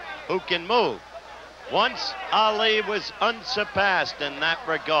boxer who can move. Once Ali was unsurpassed in that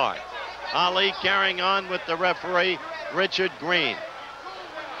regard. Ali carrying on with the referee, Richard Green.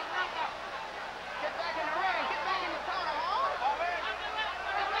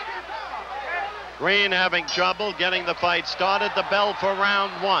 Green having trouble getting the fight started. The bell for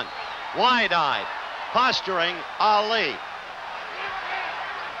round 1. wide-eyed, posturing Ali.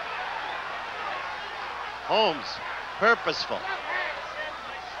 Holmes, purposeful.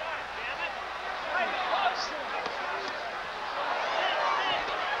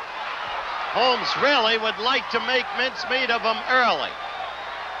 Holmes really would like to make mincemeat of him early,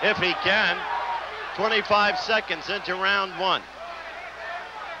 if he can. 25 seconds into round one.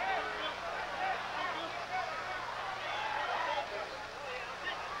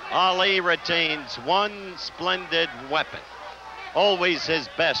 Ali retains one splendid weapon, always his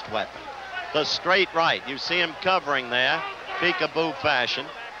best weapon, the straight right. You see him covering there, peekaboo fashion.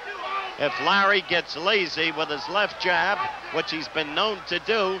 If Larry gets lazy with his left jab, which he's been known to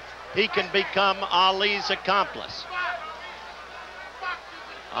do, he can become Ali's accomplice.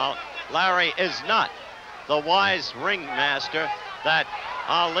 Larry is not the wise ringmaster that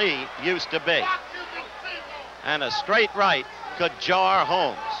Ali used to be. And a straight right could jar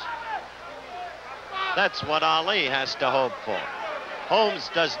Holmes. That's what Ali has to hope for. Holmes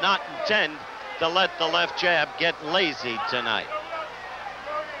does not intend to let the left jab get lazy tonight.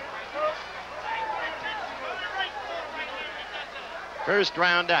 First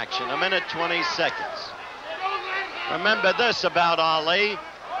round action, 1 minute 20 seconds. Remember this about Ali: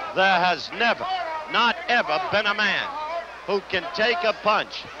 there has never, not ever, been a man who can take a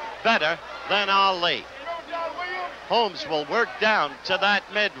punch better than Ali. Holmes will work down to that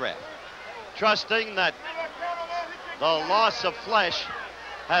midriff, trusting that the loss of flesh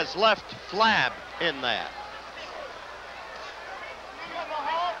has left flab in there.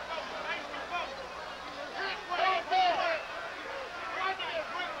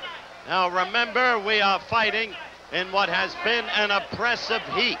 Now remember, we are fighting in what has been an oppressive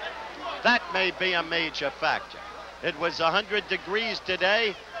heat. That may be a major factor. It was 100 degrees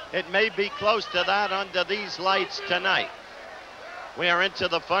today. It may be close to that under these lights tonight. We are into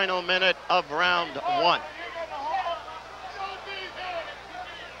the final minute of round one.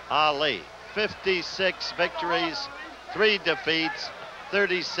 Ali, 56 victories, 3 defeats,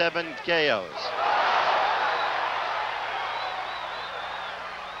 37 KOs.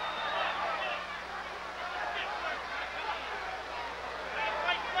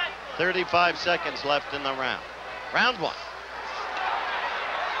 "35 seconds left in the round. Round one.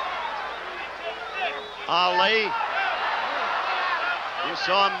 Ali, you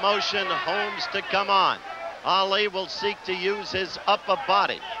saw him motion Holmes to come on. Ali will seek to use his upper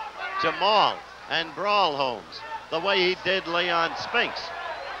body to maul and brawl Holmes the way he did Leon Spinks.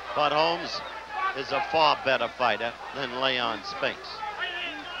 But Holmes is a far better fighter than Leon Spinks.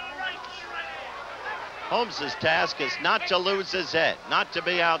 Holmes's task is not to lose his head, not to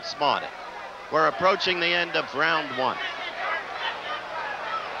be outsmarted. We're approaching the end of round one.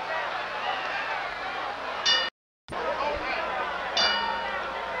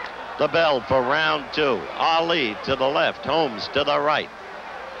 The bell for round two. Ali to the left, Holmes to the right.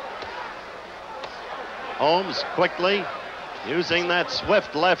 Holmes quickly using that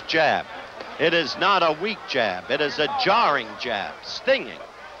swift left jab. It is not a weak jab. It is a jarring jab, stinging.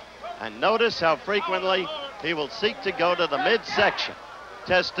 And notice how frequently he will seek to go to the midsection,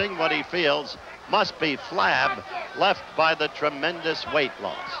 testing what he feels must be flab left by the tremendous weight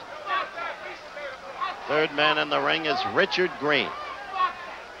loss. Third man in the ring is Richard Green.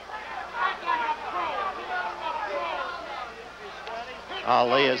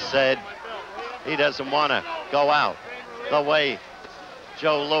 Ali has said he doesn't want to go out the way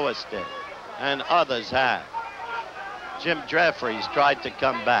Joe Louis did, and others have. Jim Jeffries tried to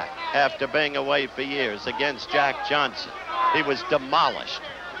come back after being away for years against Jack Johnson. He was demolished.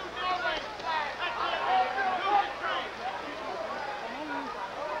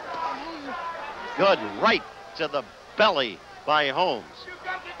 Good right to the belly by Holmes.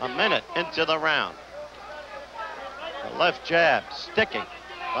 A minute into the round. The left jab sticking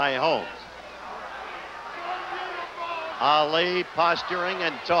by Holmes. Ali posturing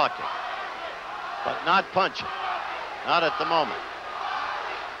and talking, but not punching. Not at the moment.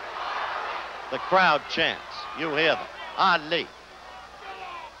 The crowd chants. You hear them. Ali.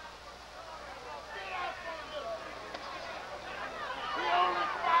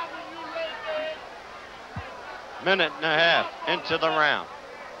 Minute and a half into the round.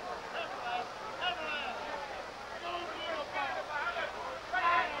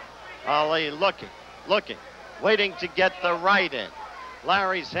 Ali looking, waiting to get the right in.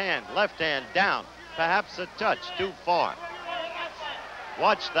 Larry's hand, left hand down. Perhaps a touch too far.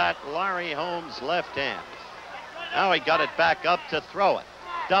 Watch that Larry Holmes left hand. Now he got it back up to throw it.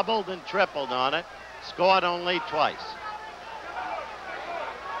 Doubled and tripled on it. Scored only twice.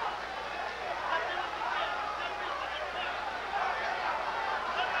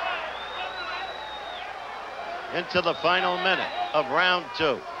 into the final minute of round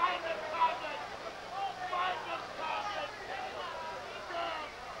 2.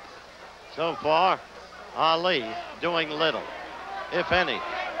 So far, Ali doing little, if any.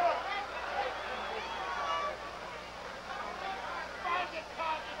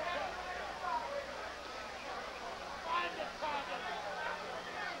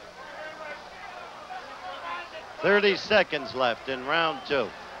 "30 seconds left in round 2.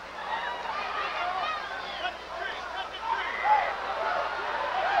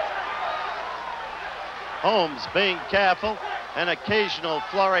 Holmes being careful. An occasional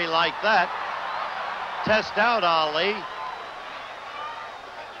flurry like that. Test out Ali.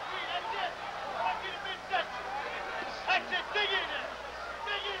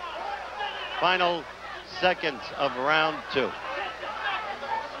 Final seconds of round 2.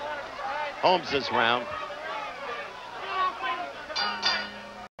 Holmes's round.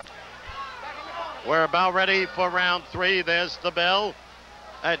 We're about ready for round 3. There's the bell.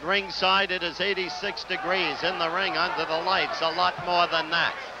 At ringside, it is 86 degrees in the ring under the lights, a lot more than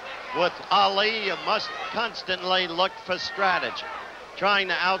that. With Ali, you must constantly look for strategy, trying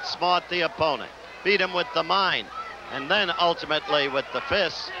to outsmart the opponent, beat him with the mind, and then ultimately with the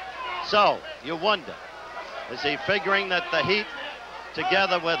fists. So, you wonder, is he figuring that the heat,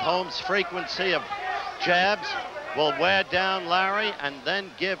 together with Holmes' frequency of jabs, will wear down Larry and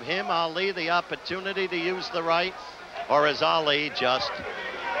then give him, Ali, the opportunity to use the right? Or is Ali just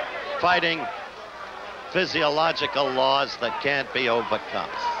fighting physiological laws that can't be overcome?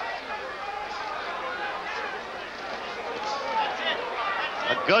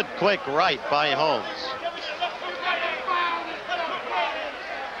 A good quick right by Holmes.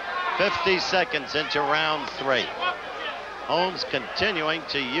 50 seconds into round 3. Holmes continuing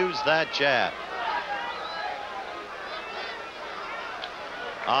to use that jab.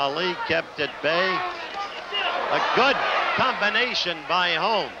 Ali kept at bay. A good combination by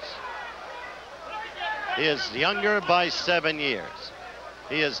Holmes. He is younger by 7 years.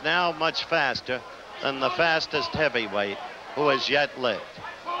 He is now much faster than the fastest heavyweight who has yet lived.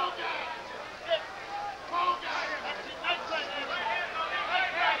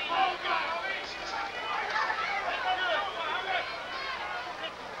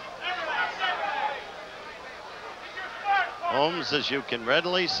 Holmes, as you can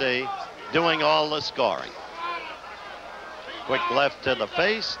readily see, doing all the scoring. Quick left to the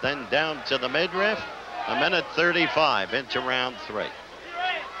face, then down to the midriff. 1:35 into round 3.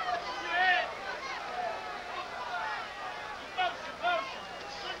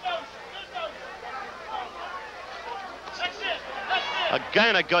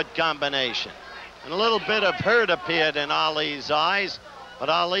 Again, a good combination. And a little bit of hurt appeared in Ali's eyes, but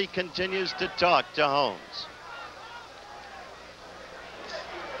Ali continues to talk to Holmes.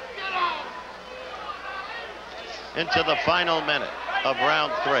 Into the final minute of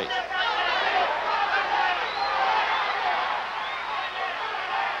round 3.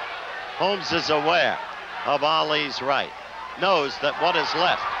 Holmes is aware of Ali's right, knows that what is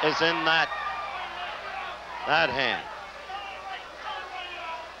left is in that hand.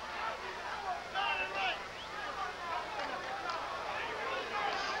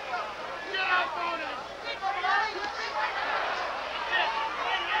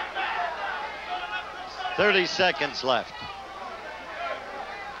 "30 seconds left.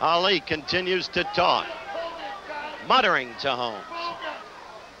 Ali continues to talk, muttering to Holmes,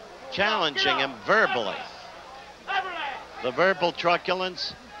 challenging him verbally. The verbal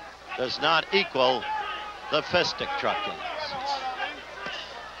truculence does not equal the fistic truculence.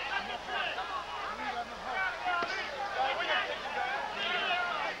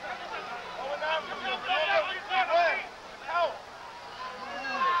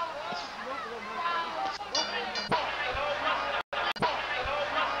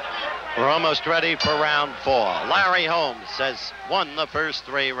 We're almost ready for round 4. Larry Holmes has won the first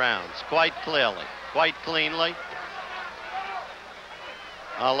 3 rounds quite clearly, quite cleanly.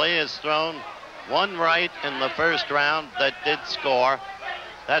 Ali has thrown one right in the first round that did score.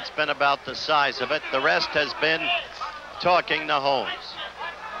 That's been about the size of it. The rest has been talking to Holmes.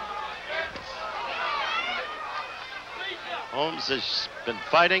 Holmes has been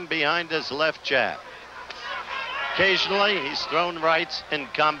fighting behind his left jab. Occasionally, he's thrown rights in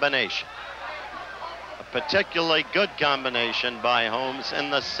combination. A particularly good combination by Holmes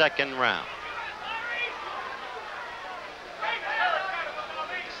in the second round.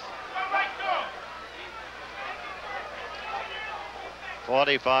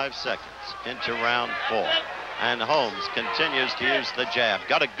 "45 seconds into round 4. And Holmes continues to use the jab.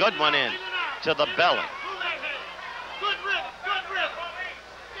 Got a good one in to the belly. Good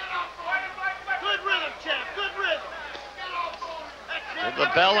rhythm, champ. Good rhythm. And the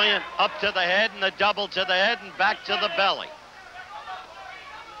belly and up to the head and the double to the head and back to the belly.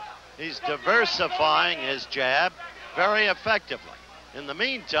 He's diversifying his jab very effectively. In the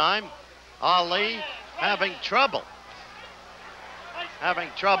meantime, Ali having trouble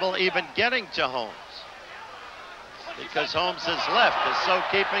even getting to Holmes, because Holmes' left is so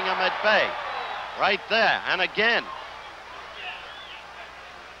keeping him at bay. Right there, and again.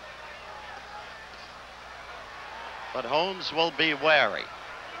 But Holmes will be wary.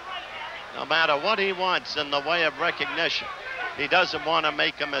 No matter what he wants in the way of recognition, he doesn't want to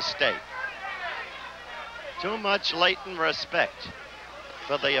make a mistake. Too much latent respect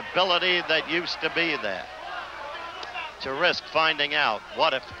for the ability that used to be there to risk finding out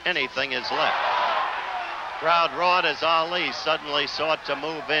what, if anything, is left. Crowd roared as Ali suddenly sought to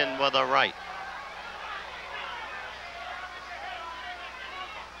move in with a right.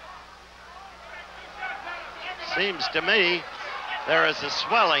 Seems to me there is a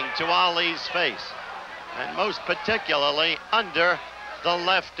swelling to Ali's face, and most particularly under the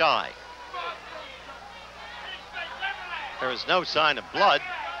left eye. There is no sign of blood.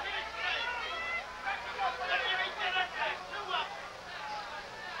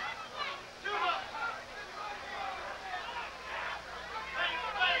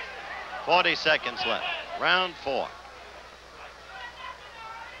 "40 seconds left. Round 4.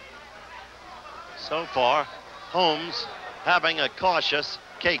 So far, Holmes having a cautious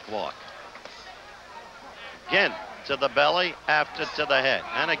cakewalk. Again to the belly, after to the head.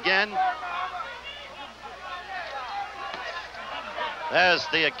 And again, there's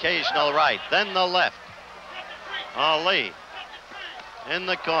the occasional right. Then the left. Ali in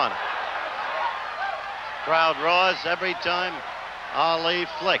the corner. Crowd roars every time Ali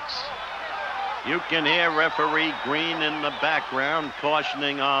flicks. You can hear referee Green in the background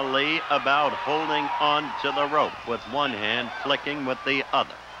cautioning Ali about holding on to the rope with one hand, flicking with the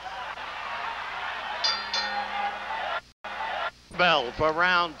other. Bell for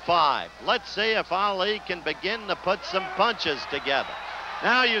round 5. Let's see if Ali can begin to put some punches together.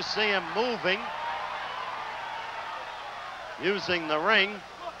 Now you see him moving, using the ring.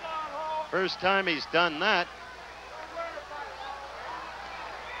 First time he's done that.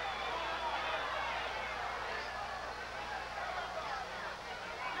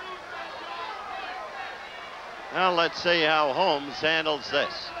 Now let's see how Holmes handles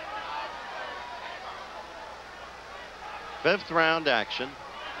this. 5th round action.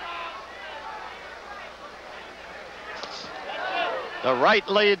 The right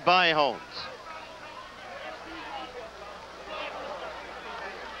lead by Holmes.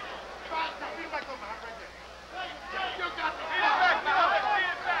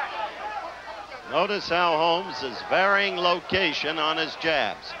 Notice how Holmes is varying location on his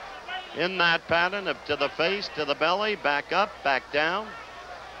jabs. In that pattern of to the face, to the belly, back up, back down.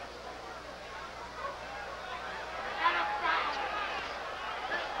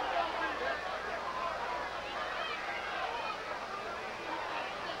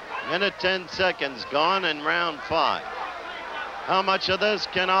 Minute 10 seconds gone in round 5. How much of this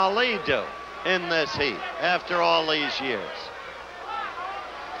can Ali do in this heat after all these years?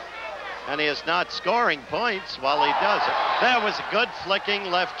 And he is not scoring points while he does it. There was a good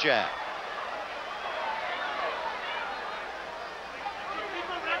flicking left jab.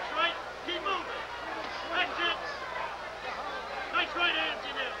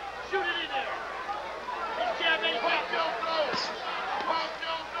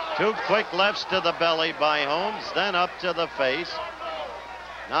 Two quick lefts to the belly by Holmes, then up to the face.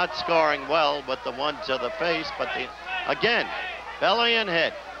 Not scoring well with the one to the face, but again, belly and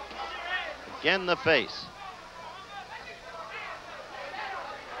head. Again, the face.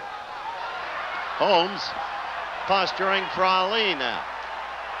 Holmes posturing for Ali now.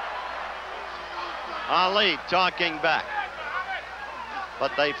 Ali talking back.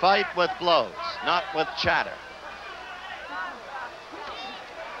 But they fight with blows, not with chatter.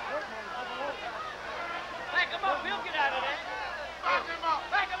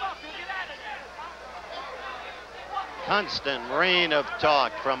 Constant rain of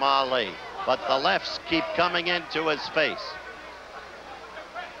talk from Ali, but the lefts keep coming into his face.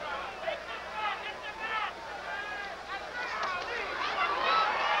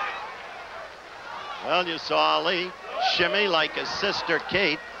 Well, you saw Ali shimmy like his sister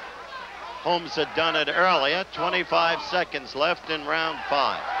Kate. Holmes had done it earlier. 25 seconds left in round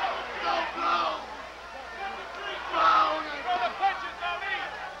 5.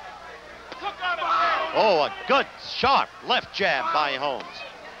 Oh, a good, sharp left jab by Holmes.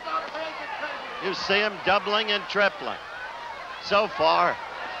 You see him doubling and tripling. So far,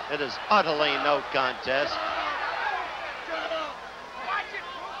 it is utterly no contest.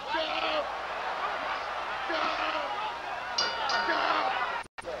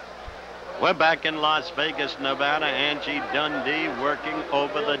 We're back in Las Vegas, Nevada. Angie Dundee working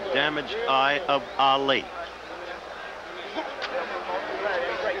over the damaged eye of Ali.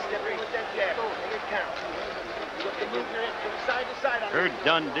 Heard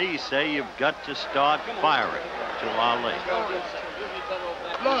Dundee say you've got to start firing to Ali.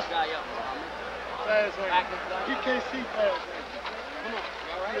 Look. You can't see past. Come on.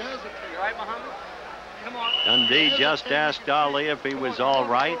 You all right, Muhammad? Come on. Dundee just asked Ali if he was all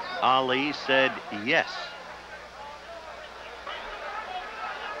right. Ali said yes.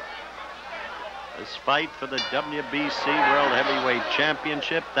 This fight for the WBC World Heavyweight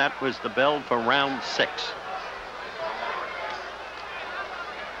Championship, that was the bell for round 6.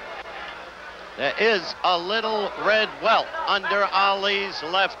 There is a little red welt under Ali's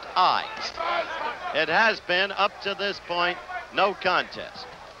left eye. It has been, up to this point, no contest.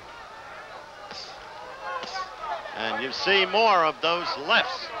 And you see more of those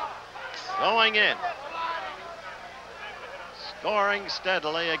lefts going in. Scoring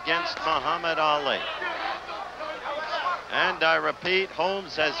steadily against Muhammad Ali. And I repeat,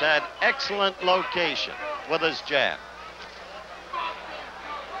 Holmes has had excellent location with his jab.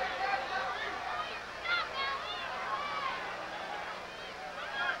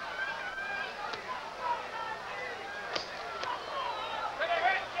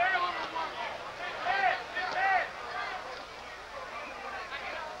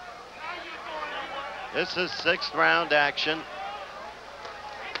 This is 6th round action.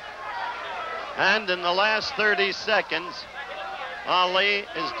 And in the last 30 seconds, Ali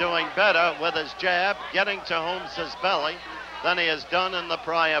is doing better with his jab, getting to Holmes's belly, than he has done in the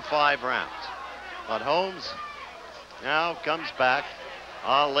prior 5 rounds. But Holmes now comes back.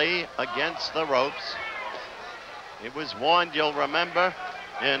 Ali against the ropes. He was warned, you'll remember,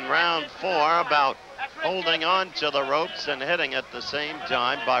 in round 4 about holding on to the ropes and hitting at the same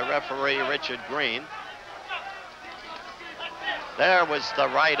time by referee Richard Green. There was the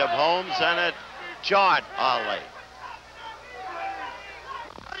right of Holmes, and it jarred Ali.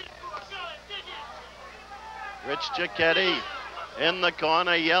 Rich Cicchetti in the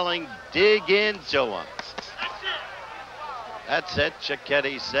corner yelling, dig into him. That's it,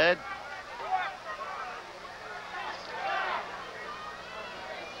 Cicchetti said.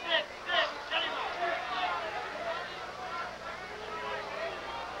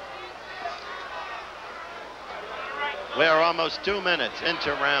 We're almost 2 minutes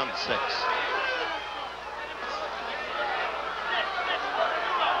into round 6.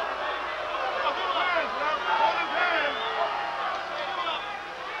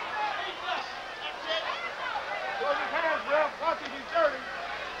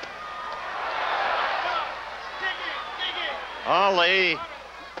 Ali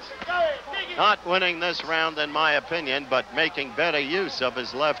not winning this round, in my opinion, but making better use of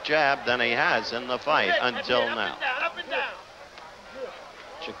his left jab than he has in the fight until now.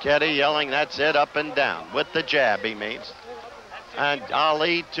 Cicchetti yelling, that's it, up and down, with the jab, he means. And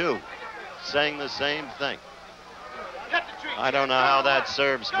Ali, too, saying the same thing. I don't know how that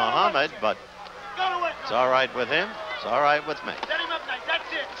serves Muhammad, but it's all right with him. It's all right with me. Set him up nice.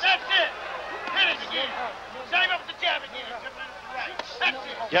 That's it. That's it. Hit it again. Set him up with the jab again. That's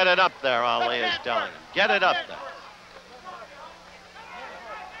it. Get it up there, Ali is telling him. Get it up there.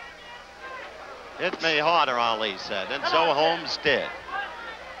 Hit me harder, Ali said, and so Holmes did.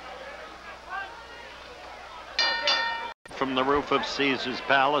 From the roof of Caesar's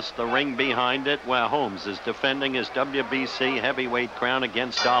Palace, the ring behind it, where Holmes is defending his WBC heavyweight crown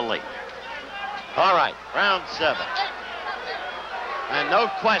against Ali. All right, round 7. And no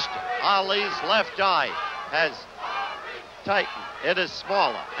question, Ali's left eye has tightened. It is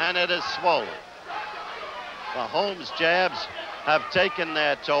smaller, and it is swollen. The Holmes jabs have taken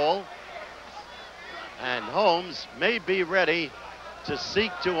their toll, and Holmes may be ready to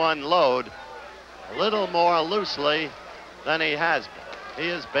seek to unload a little more loosely than he has been. He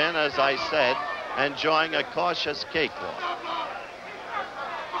has been, as I said, enjoying a cautious cakewalk.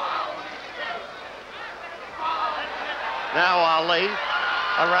 Now Ali,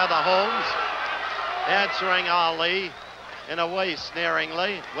 or rather Holmes, answering Ali in a way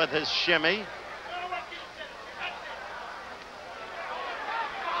sneeringly with his shimmy.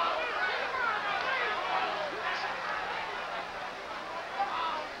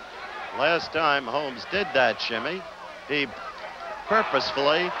 Last time Holmes did that shimmy, he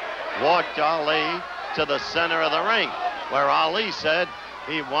purposefully walked Ali to the center of the ring, where Ali said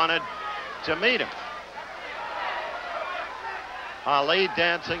he wanted to meet him. Ali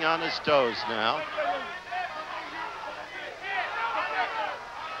dancing on his toes now.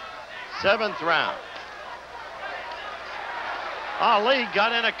 7th round. Ali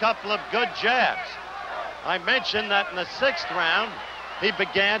got in a couple of good jabs. I mentioned that in the 6th round, he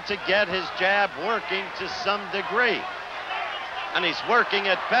began to get his jab working to some degree. And he's working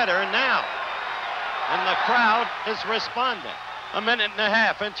it better now. And the crowd is responding. A minute and a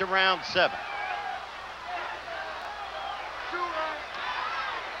half into round 7.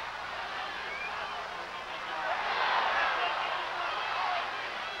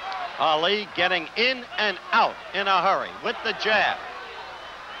 Ali getting in and out in a hurry with the jab.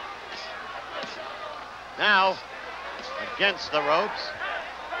 Now, against the ropes,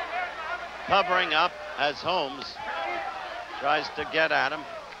 covering up as Holmes tries to get at him.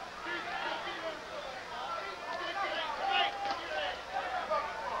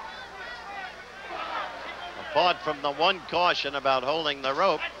 Apart from the one caution about holding the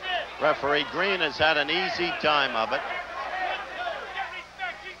rope, referee Green has had an easy time of it.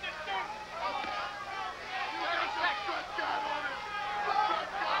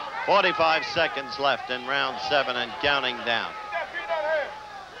 "45 seconds left in round 7 and counting down.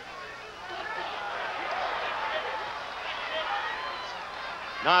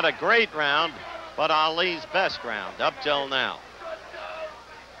 Not a great round, but Ali's best round up till now.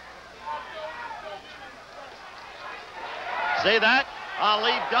 See that?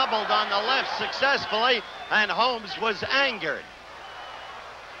 Ali doubled on the left successfully, and Holmes was angered.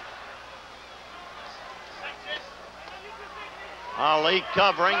 Ali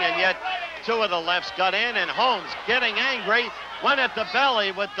covering, and yet 2 of the lefts got in, and Holmes, getting angry, went at the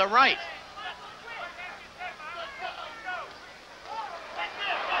belly with the right.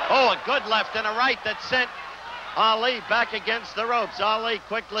 Oh, a good left and a right that sent Ali back against the ropes. Ali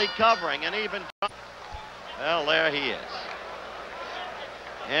quickly covering, and even... Well, there he is.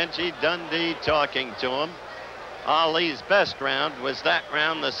 Angie Dundee talking to him. Ali's best round was that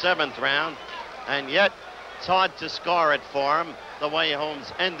round, the 7th round, and yet it's hard to score it for him the way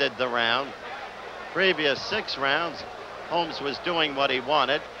Holmes ended the round. Previous 6 rounds, Holmes was doing what he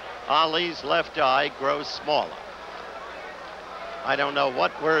wanted. Ali's left eye grows smaller. I don't know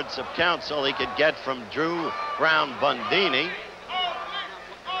what words of counsel he could get from Drew Brown Bundini.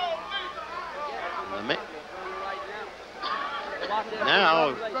 Now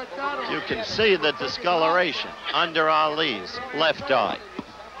you can see the discoloration under Ali's left eye.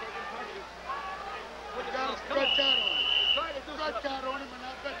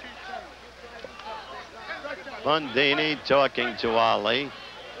 Bundini talking to Ali.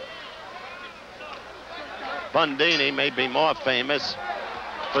 Bundini may be more famous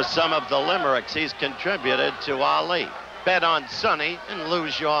for some of the limericks he's contributed to Ali. Bet on Sonny and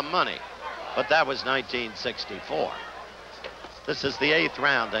lose your money. But that was 1964. This is the 8th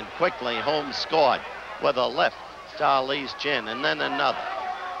round, and quickly Holmes scored with a left to Ali's chin, and then another.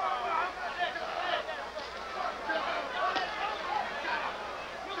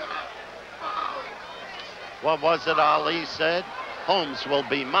 What was it Ali said? Holmes will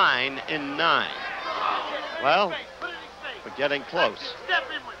be mine in 9. Well, we're getting close.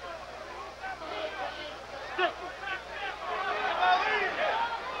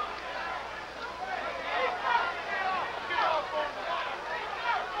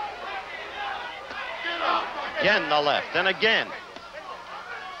 Again the left, and again.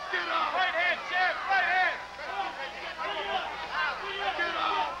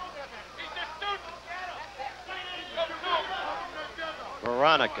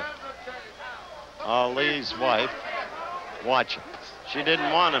 Veronica, Ali's wife, watching. She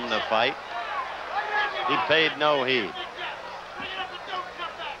didn't want him to fight. He paid no heed.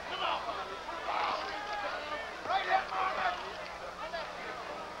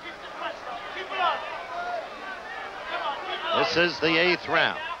 This is the 8th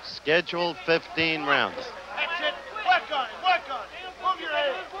round, scheduled 15 rounds. That's it. Work on it. Work on it. Move your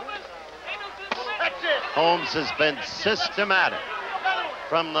head. That's it. Holmes has been systematic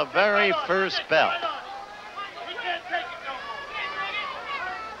from the very first bell. He can't take it no more.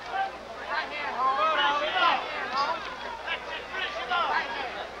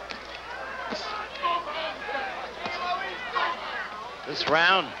 This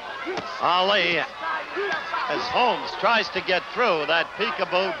round, Ali, as Holmes tries to get through that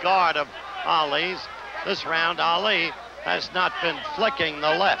peekaboo guard of Ali's, this round Ali has not been flicking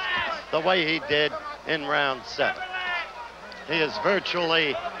the left the way he did in round 7. He has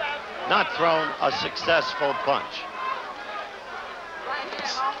virtually not thrown a successful punch.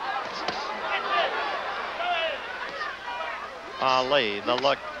 Ali, the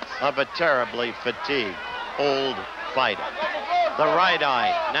look of a terribly fatigued old fighter. The right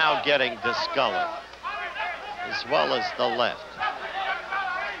eye now getting discolored, as well as the left.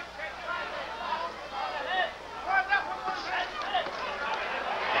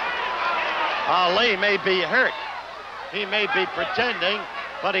 Ali may be hurt. He may be pretending,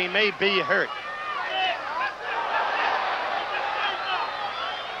 but he may be hurt.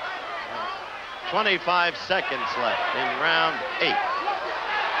 Uh, 25 seconds left in round 8.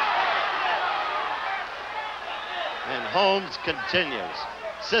 And Holmes continues.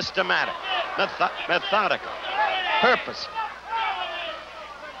 Systematic, methodical, purposeful.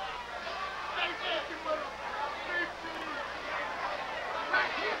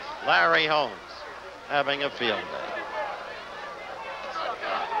 Larry Holmes having a field day.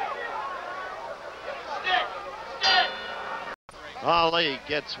 Ali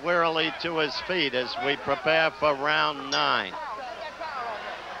gets wearily to his feet as we prepare for round 9.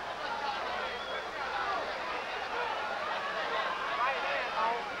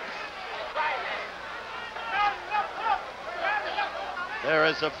 There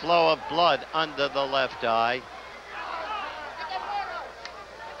is a flow of blood under the left eye.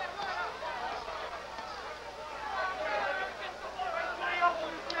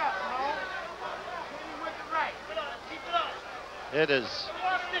 It is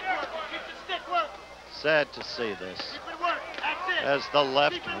sad to see this, as the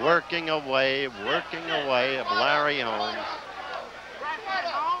left working away of Larry Holmes.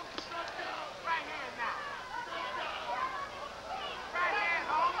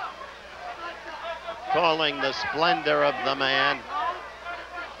 Calling the splendor of the man,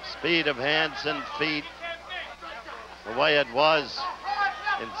 speed of hands and feet, the way it was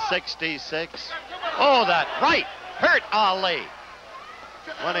in '66. Oh, that right hurt Ali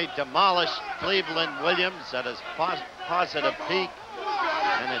when he demolished Cleveland Williams at his positive peak,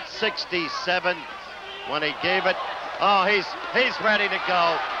 and at '67 when he gave it. Oh, he's ready to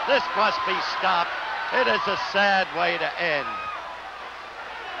go. This must be stopped. It is a sad way to end.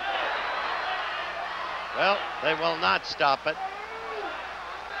 Well, they will not stop it.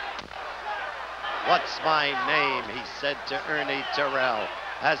 What's my name, he said to Ernie Terrell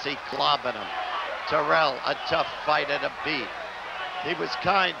as he clobbered him. Terrell, a tough fighter to beat. He was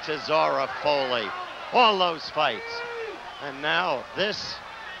kind to Zora Foley. All those fights. And now this.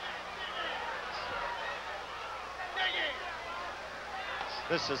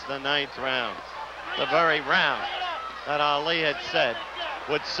 This is the 9th round. The very round that Ali had said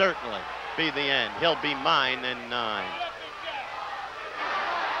would certainly be the end. He'll be mine in 9.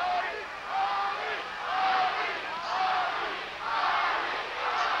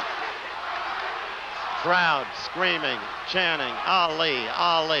 Crowd screaming, chanting, Ali,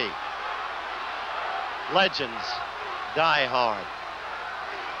 Ali. Legends die hard.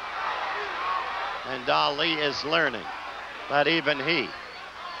 And Ali is learning that even he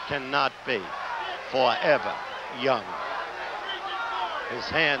cannot be forever young. His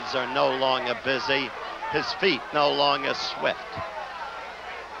hands are no longer busy, his feet no longer swift.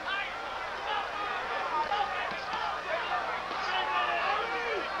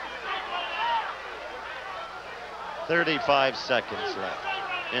 "35 seconds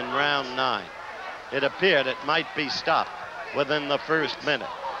left in round 9. It appeared it might be stopped within the first minute,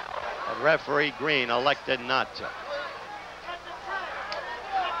 but referee Green elected not to.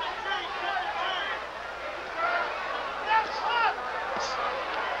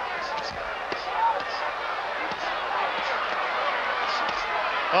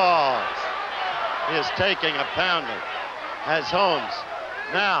 Oh, he is taking a pounding as Holmes,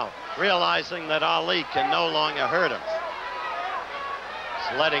 now realizing that Ali can no longer hurt him,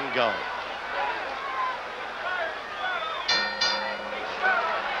 is letting go.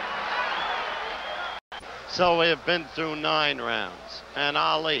 So we have been through 9 rounds, and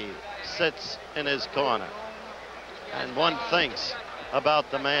Ali sits in his corner. And one thinks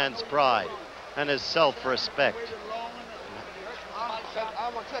about the man's pride and his self-respect.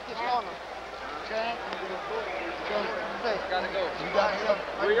 I'm gonna check his corner. Gotta go. You got him.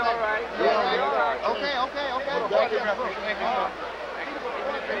 We all right. Yeah, we all right. Okay.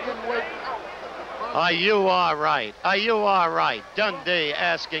 Are you all right? Are you all right? Dundee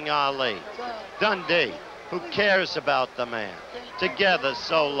asking Ali. Dundee, who cares about the man, together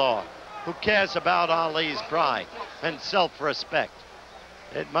so long, who cares about Ali's pride and self-respect.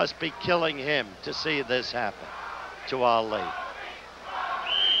 It must be killing him to see this happen to Ali.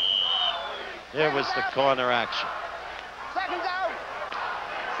 Here was the corner action. Seconds out.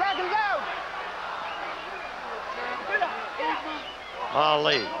 Seconds out.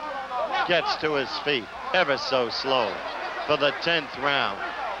 Ali gets to his feet ever so slowly for the 10th round.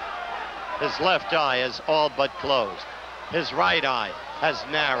 His left eye is all but closed. His right eye has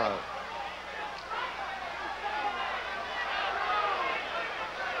narrowed.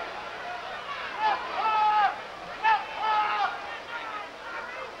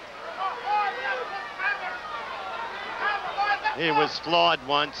 He was floored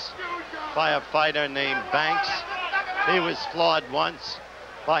once by a fighter named Banks. He was floored once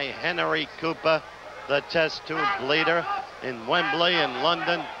by Henry Cooper, the test tube leader in Wembley in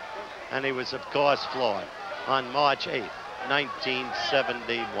London. And he was, of course, floored on March 8th,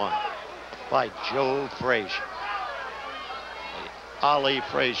 1971 by Joe Frazier. The Ali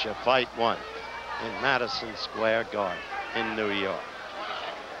Frazier fight one in Madison Square Garden in New York.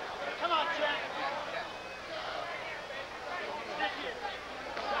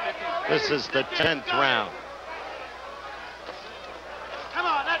 This is the 10th round. Come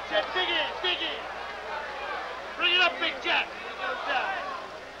on, that's it. Dig in, dig in. Bring it up, Big Jack.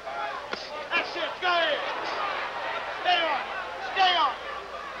 That's it. Go ahead. Stay on. Stay on.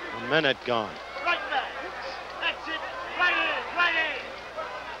 A minute gone. Right back. That's it. Right hand. Right hand.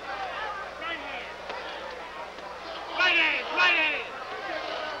 Right hand. Right hand. Right hand.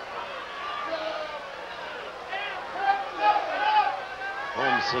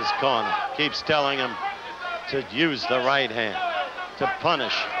 Holmes's corner keeps telling him to use the right hand to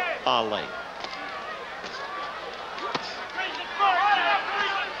punish Ali.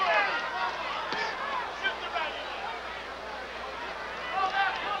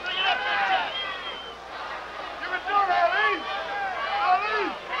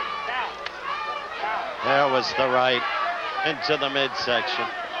 There was the right into the midsection.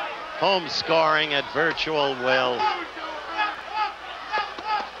 Holmes scoring at virtual will.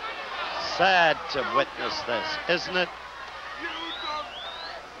 Sad to witness this, isn't it?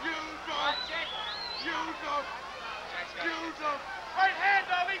 Right hand,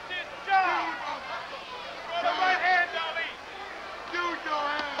 Ali. Job. The right hand, Ali. Use your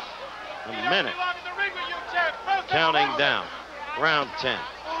hand. A minute. Counting down. Round 10.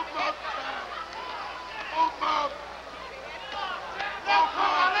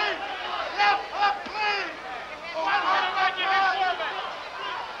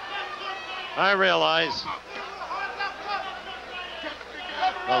 I realize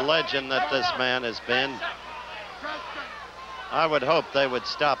the legend that this man has been. I would hope they would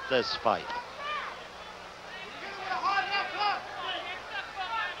stop this fight.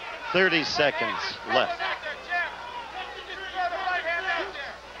 30 seconds left.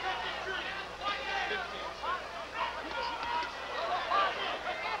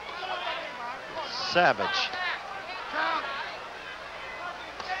 Savage.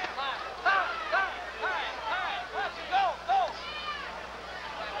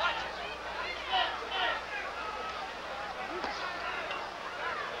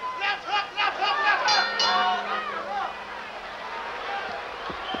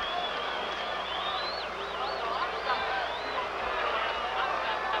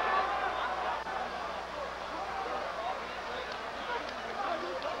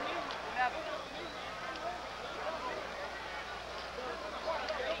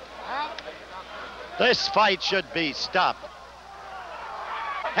 This fight should be stopped.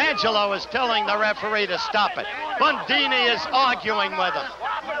 Angelo is telling the referee to stop it. Bundini is arguing with him.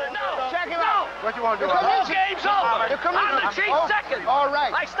 Check him out. What you want to do? This game's over. I'm the chief second. All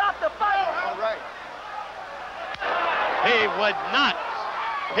right. I stopped the fight. All right.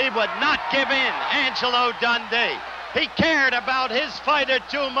 He would not give in, Angelo Dundee. He cared about his fighter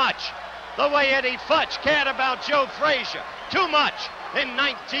too much. The way Eddie Futch cared about Joe Frazier too much in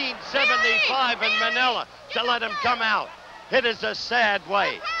 1975 in Manila to let him come out. It is a sad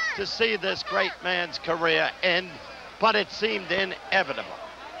way to see this great man's career end, but it seemed inevitable.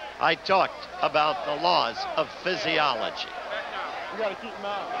 I talked about the laws of physiology.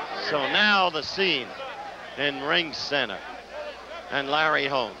 So now the scene in Ring Center, and Larry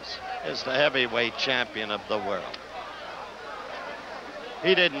Holmes is the heavyweight champion of the world.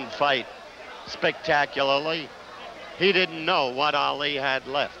 He didn't fight spectacularly. He didn't know what Ali had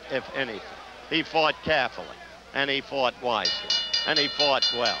left, if anything. He fought carefully, and he fought wisely, and he fought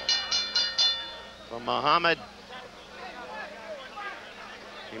well. For Muhammad,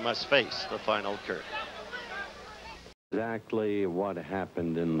 he must face the final curtain. Exactly what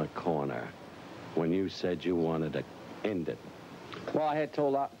happened in the corner when you said you wanted to end it? Well, I had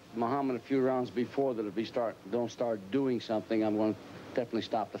told Muhammad a few rounds before that if he don't start doing something, I'm going to definitely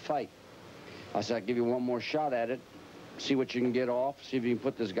stop the fight. I said, I'll give you one more shot at it, see what you can get off, see if you can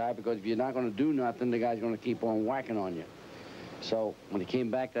put this guy, because if you're not going to do nothing, the guy's going to keep on whacking on you. So when he came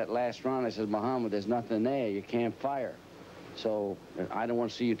back that last round, I said, Muhammad, there's nothing there. You can't fire. So I don't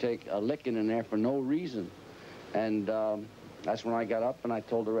want to see you take a licking in there for no reason. And that's when I got up and I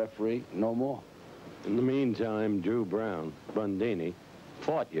told the referee, no more. In the meantime, Drew Brown, Bundini,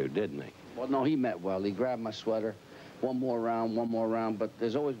 fought you, didn't he? Well, no, he meant well. He grabbed my sweater. One more round, but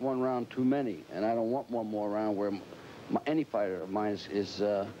there's always one round too many, and I don't want one more round where any fighter of mine is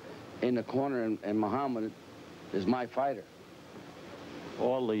in the corner, and Muhammad is my fighter.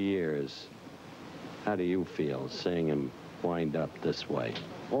 All the years, how do you feel seeing him wind up this way?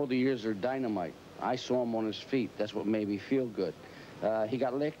 All the years are dynamite. I saw him on his feet. That's what made me feel good. He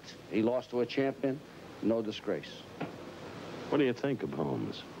got licked. He lost to a champion. No disgrace. What do you think of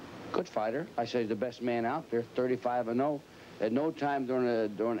Holmes? Good fighter. I say he's the best man out there, 35-0. At no time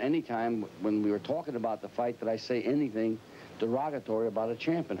during any time when we were talking about the fight did I say anything derogatory about a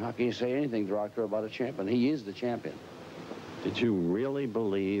champion. How can you say anything derogatory about a champion? He is the champion. Did you really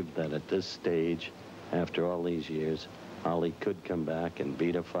believe that at this stage, after all these years, Ali could come back and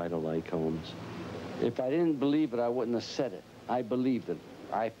beat a fighter like Holmes? If I didn't believe it, I wouldn't have said it. I believed it.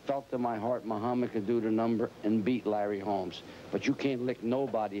 I felt in my heart Muhammad could do the number and beat Larry Holmes. But you can't lick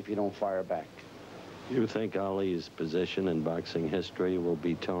nobody if you don't fire back. You think Ali's position in boxing history will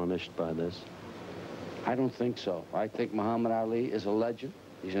be tarnished by this? I don't think so. I think Muhammad Ali is a legend.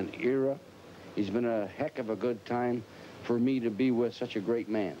 He's an era. He's been a heck of a good time for me to be with such a great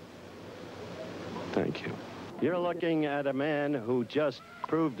man. Thank you. You're looking at a man who just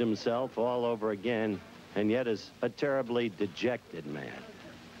proved himself all over again, and yet is a terribly dejected man.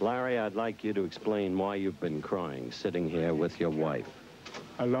 Larry, I'd like you to explain why you've been crying sitting here with your wife.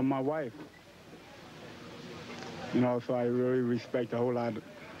 I love my wife. You know, so I really respect a whole lot,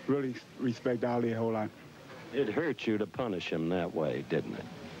 really respect Ali a whole lot. It hurt you to punish him that way, didn't it?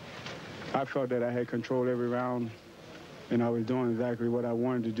 I felt that I had control every round, and I was doing exactly what I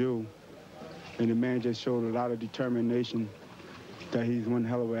wanted to do. And the man just showed a lot of determination that he's one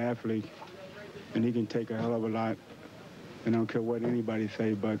hell of an athlete, and he can take a hell of a lot. And I don't care what anybody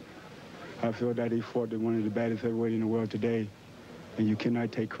say, but I feel that he fought one of the baddest heavyweights in the world today, and you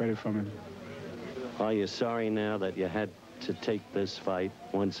cannot take credit from him. Are you sorry now that you had to take this fight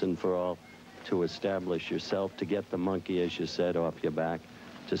once and for all to establish yourself, to get the monkey, as you said, off your back,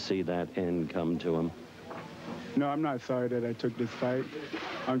 to see that end come to him? No, I'm not sorry that I took this fight.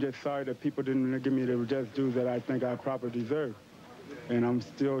 I'm just sorry that people didn't give me the just dues that I think I properly deserve. And I'm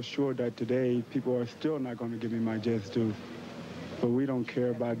still sure that today people are still not going to give me my just dues. But we don't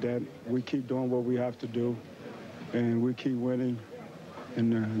care about that. We keep doing what we have to do, and we keep winning.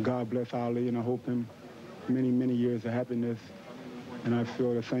 And God bless Ali, and I hope him many, many years of happiness. And I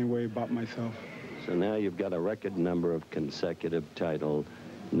feel the same way about myself. So now you've got a record number of consecutive title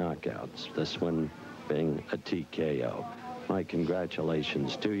knockouts, this one being a TKO. My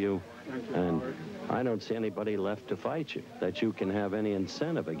congratulations to you. And I don't see anybody left to fight you that you can have any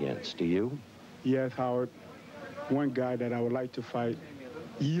incentive against, do you? Yes, Howard. One guy that I would like to fight.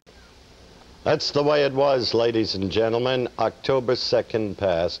 That's the way it was, ladies and gentlemen. October 2nd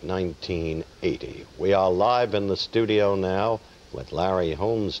past 1980. We are live in the studio now with Larry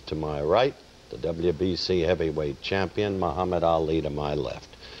Holmes to my right, the WBC heavyweight champion, Muhammad Ali to my left.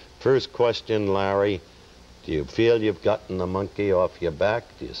 First question, Larry, do you feel you've gotten the monkey off your back?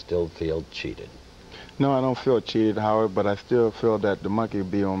 Do you still feel cheated? No, I don't feel cheated, Howard, but I still feel that the monkey will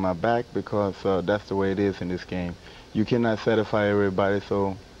be on my back because that's the way it is in this game. You cannot satisfy everybody,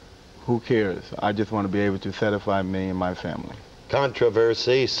 so who cares? I just want to be able to satisfy me and my family.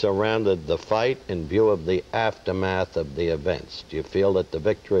 Controversy surrounded the fight in view of the aftermath of the events. Do you feel that the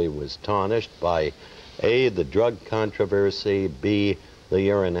victory was tarnished by A, the drug controversy, B, the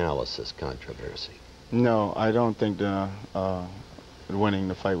urinalysis controversy? No, I don't think the winning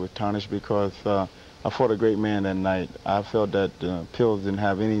the fight was tarnished because I fought a great man that night. I felt that pills didn't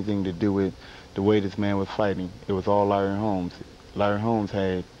have anything to do with the way this man was fighting. It was all Larry Holmes. Larry Holmes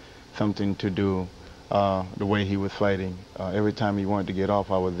had something to do the way he was fighting. Every time he wanted to get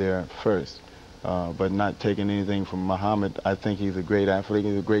off, I was there first. But not taking anything from Muhammad, I think he's a great athlete,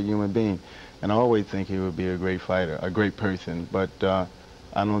 he's a great human being. And I always think he would be a great fighter, a great person. But I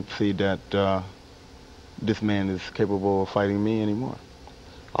don't see that this man is capable of fighting me anymore.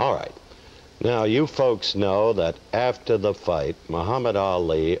 All right. Now, you folks know that after the fight, Muhammad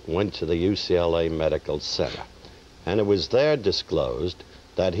Ali went to the UCLA Medical Center. And it was there disclosed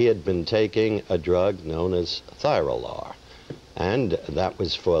that he had been taking a drug known as Thyrolar. And that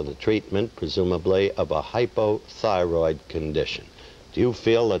was for the treatment, presumably, of a hypothyroid condition. Do you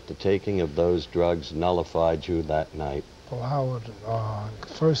feel that the taking of those drugs nullified you that night? Well, Howard,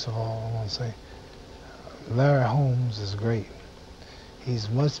 first of all, I want to say Larry Holmes is great. He's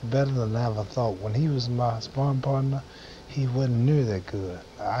much better than I ever thought. When he was my sparring partner, he wasn't near that good.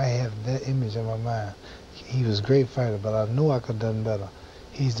 I have that image in my mind. He was a great fighter, but I know I could have done better.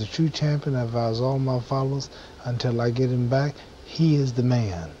 He's the true champion. I advise all my followers until I get him back, he is the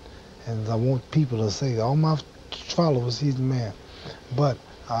man. And I want people to say, all my followers, he's the man. But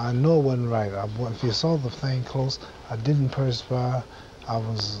I know it wasn't right. If you saw the thing close, I didn't perspire. I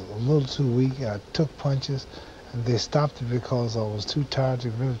was a little too weak. I took punches, and they stopped it because I was too tired,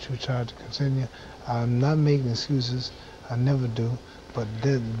 really too tired to continue. I'm not making excuses. I never do. But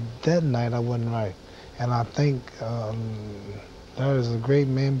that night I wasn't right. And I think Larry's a great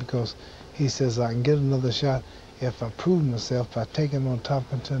man because he says I can get another shot if I prove myself by taking on top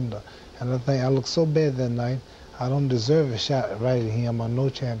contender. And I think I looked so bad that night, I don't deserve a shot right at him. I'm no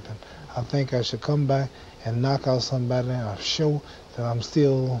champion. I think I should come back and knock out somebody and show that I'm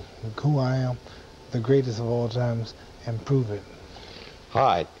still who I am, the greatest of all times, and prove it. All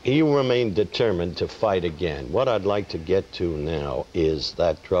right, you remain determined to fight again. What I'd like to get to now is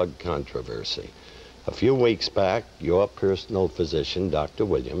that drug controversy. A few weeks back, your personal physician, Dr.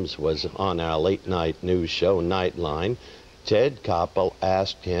 Williams, was on our late-night news show, Nightline. Ted Koppel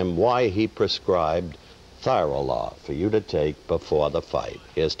asked him why he prescribed Thyrola for you to take before the fight.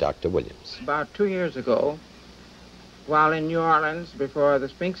 Here's Dr. Williams. About 2 years ago, while in New Orleans before the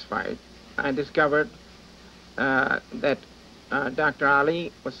Spinks fight, I discovered that Dr.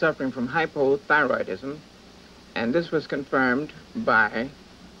 Ali was suffering from hypothyroidism, and this was confirmed by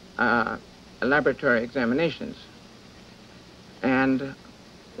laboratory examinations. And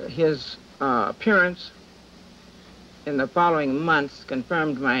his appearance in the following months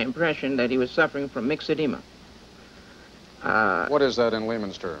confirmed my impression that he was suffering from myxedema. What is that in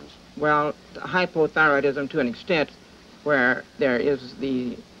layman's terms? Well, hypothyroidism to an extent where there is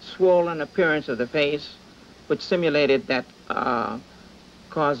the swollen appearance of the face, which simulated that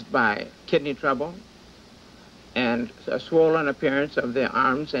caused by kidney trouble, and a swollen appearance of the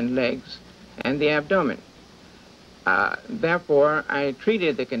arms and legs and the abdomen. Therefore, I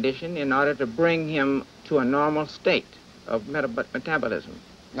treated the condition in order to bring him to a normal state of metabolism.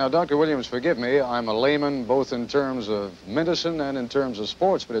 Now, Dr. Williams, forgive me, I'm a layman both in terms of medicine and in terms of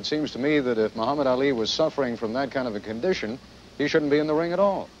sports, but it seems to me that if Muhammad Ali was suffering from that kind of a condition, he shouldn't be in the ring at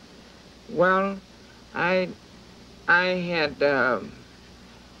all. Well, I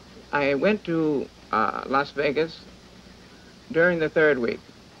went to Las Vegas during the third week,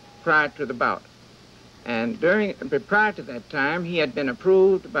 prior to the bout. And prior to that time, he had been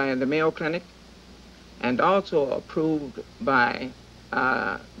approved by the Mayo Clinic and also approved by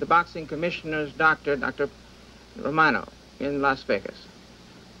the boxing commissioner's doctor, Dr. Romano, in Las Vegas.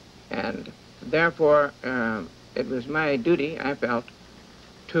 And therefore, it was my duty, I felt,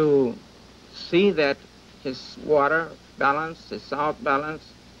 to see that his water balance, his salt balance,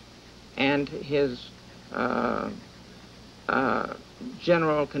 and his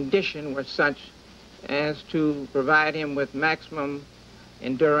general condition were such as to provide him with maximum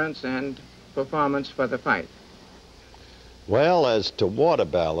endurance and performance for the fight. Well, as to water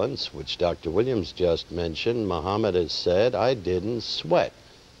balance, which Dr. Williams just mentioned, Muhammad has said, I didn't sweat.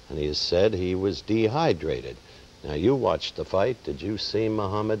 And he has said he was dehydrated. Now, you watched the fight. Did you see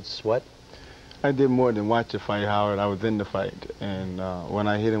Muhammad sweat? I did more than watch the fight, Howard. I was in the fight. And when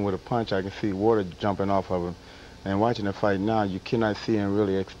I hit him with a punch, I could see water jumping off of him. And watching the fight now, you cannot see him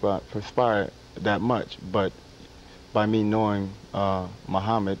really perspire that much. But by me knowing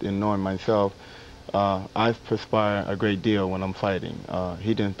Muhammad and knowing myself, I perspire a great deal when I'm fighting.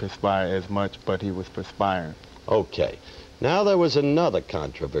 He didn't perspire as much, but he was perspiring. Okay. Now there was another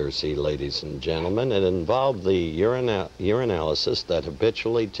controversy, ladies and gentlemen. It involved the urinalysis that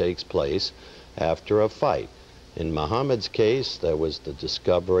habitually takes place after a fight. In Muhammad's case, there was the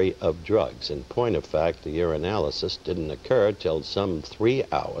discovery of drugs. In point of fact, the urinalysis didn't occur till some 3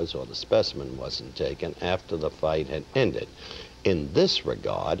 hours, or the specimen wasn't taken, after the fight had ended. In this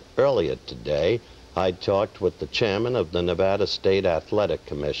regard, earlier today, I talked with the chairman of the Nevada State Athletic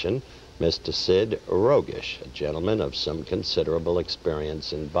Commission, Mr. Sid Rogish, a gentleman of some considerable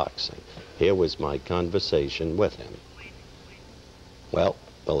experience in boxing. Here was my conversation with him. Well,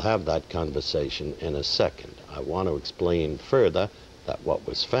 we'll have that conversation in a second. I want to explain further that what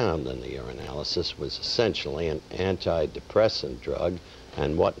was found in the urinalysis was essentially an antidepressant drug,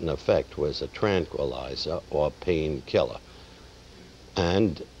 and what in effect was a tranquilizer or painkiller.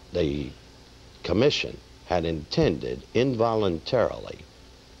 And the commission had intended involuntarily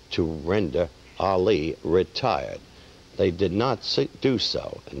to render Ali retired. They did not do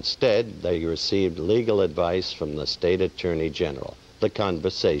so. Instead, they received legal advice from the state attorney general. The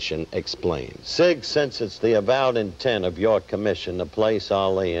conversation explained. Sig, since it's the avowed intent of your commission to place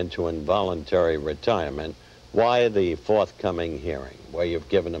Ali into involuntary retirement, why the forthcoming hearing, where you've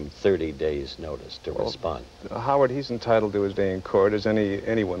given him 30 days' notice to respond? Howard, he's entitled to his day in court, as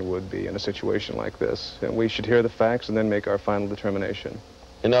anyone would be in a situation like this. And we should hear the facts and then make our final determination.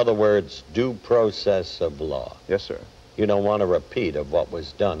 In other words, due process of law. Yes, sir. You don't want a repeat of what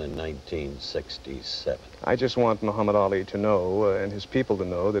was done in 1967. I just want Muhammad Ali to know, and his people to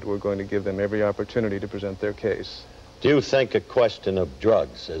know, that we're going to give them every opportunity to present their case. Do you think a question of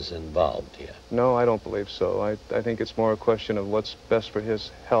drugs is involved here? No, I don't believe so. I think it's more a question of what's best for his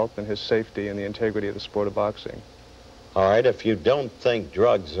health and his safety and the integrity of the sport of boxing. All right, if you don't think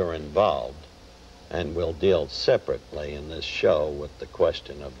drugs are involved, and we'll deal separately in this show with the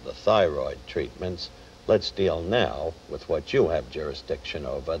question of the thyroid treatments, let's deal now with what you have jurisdiction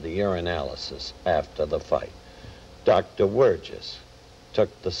over, the urinalysis after the fight. Dr. Wurgis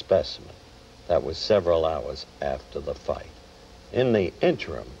took the specimen. That was several hours after the fight. In the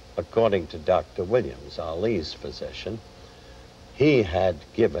interim, according to Dr. Williams, Ali's physician, he had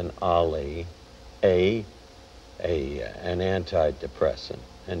given Ali an antidepressant,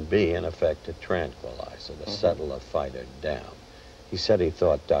 and B, in effect, a tranquilizer to settle a fighter down. He said he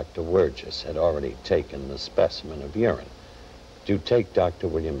thought Dr. Wurgis had already taken the specimen of urine. Do you take Dr.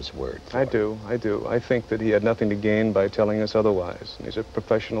 Williams' word for it? I do. I think that he had nothing to gain by telling us otherwise. He's a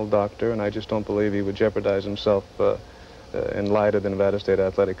professional doctor, and I just don't believe he would jeopardize himself in light of the Nevada State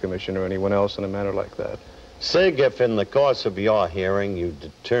Athletic Commission or anyone else in a manner like that. Sig, if in the course of your hearing you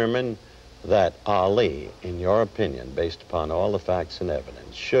determine that Ali, in your opinion, based upon all the facts and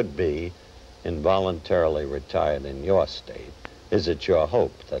evidence, should be involuntarily retired in your state, is it your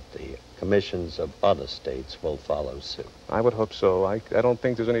hope that the commissions of other states will follow suit? I would hope so. I don't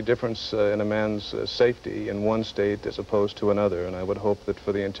think there's any difference in a man's safety in one state as opposed to another, and I would hope that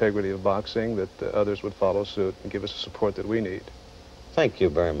for the integrity of boxing that others would follow suit and give us the support that we need. Thank you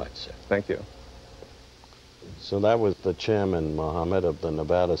very much, sir. Thank you. So that was the chairman, Mohammed, of the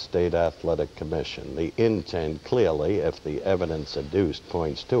Nevada State Athletic Commission. The intent, clearly, if the evidence adduced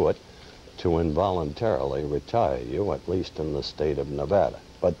points to it, to involuntarily retire you, at least in the state of Nevada.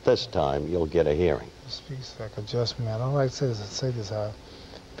 But this time, you'll get a hearing. Speaks like a just man. I like to say this out,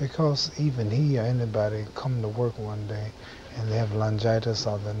 because even he or anybody come to work one day and they have laryngitis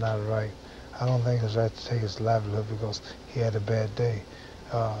or they're not right, I don't think it's right to take his livelihood because he had a bad day.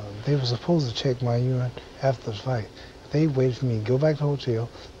 They were supposed to check my urine after the fight. They waited for me to go back to the hotel.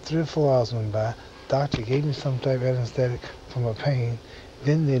 3 or 4 hours went by. Doctor gave me some type of anesthetic for my pain.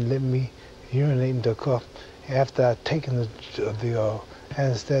 Then they let me urinate into a cup. After I'd taken the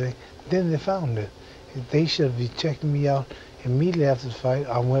anesthetic, then they found it. They should be checking me out immediately after the fight.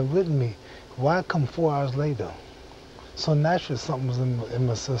 I went with me. Why come 4 hours later? So naturally something was in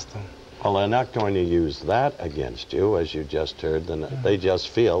my system. Well, they're not going to use that against you, as you just heard. They just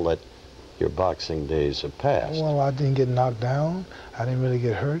feel that your boxing days have passed. Well, I didn't get knocked down. I didn't really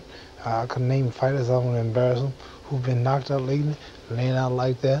get hurt. I could name fighters, I don't want to embarrass them, who've been knocked out lately, laying out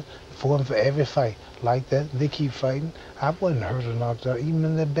like that, for every fight like that. They keep fighting. I wasn't hurt or knocked out, even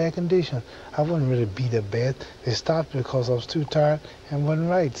in that bad condition. I wasn't really beat up bad. They stopped because I was too tired and wasn't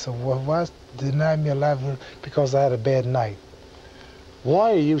right. So why deny me a livelihood because I had a bad night?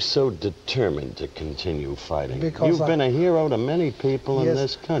 Why are you so determined to continue fighting? Because you've been a hero to many people in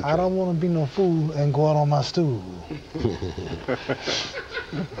this country. I don't want to be no fool and go out on my stool.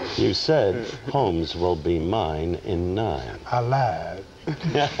 You said Holmes will be mine in 9. I lied.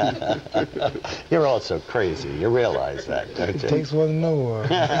 You're also crazy. You realize that, don't you? It takes one to know one.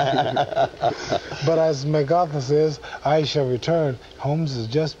 But as MacArthur says, I shall return. Holmes is a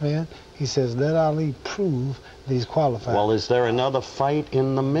just man. He says, let Ali prove that he's qualified. Well, is there another fight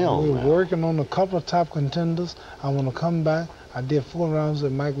in the mill We're now? working on a couple of top contenders. I want to come back. I did 4 rounds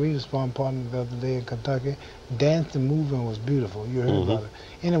with Mike Reeves' sparring partner the other day in Kentucky. Danced and moving was beautiful. You heard about it.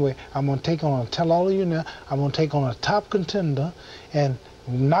 Anyway, I'm going to take on, tell all of you now, I'm going to take on a top contender and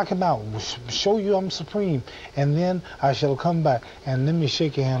knock him out, show you I'm supreme, and then I shall come back. And let me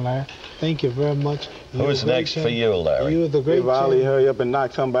shake your hand, Larry. Thank you very much. Who's next for you, Larry? You're the great If Ali hurry up and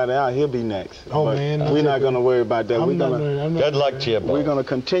knock somebody out, he'll be next. Oh, but man. We're not going to worry about that. Good luck to you both. We're going to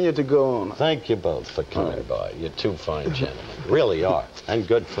continue to go on. Thank you both for coming by. You're two fine gentlemen. Really are. And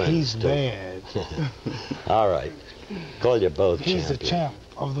good friends, He's too. bad. All right. Call you both He's the champion. champ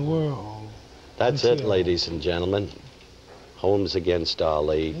of the world. That's it, ladies and gentlemen. Holmes against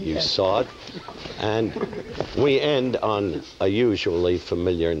Ali. You saw it. And we end on a usually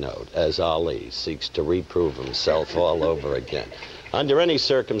familiar note as Ali seeks to reprove himself all over again. Under any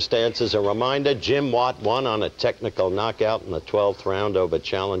circumstances, a reminder, Jim Watt won on a technical knockout in the 12th round over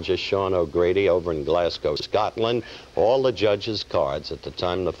challenger Sean O'Grady over in Glasgow, Scotland. All the judges' cards at the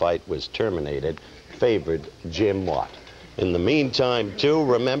time the fight was terminated favored Jim Watt. In the meantime, too,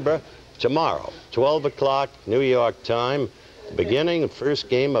 remember, tomorrow, 12 o'clock, New York time, Beginning the first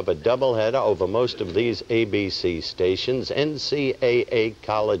game of a doubleheader over most of these ABC stations, NCAA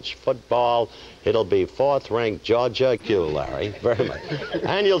college football. It'll be fourth-ranked Georgia. Thank you, Larry, very much.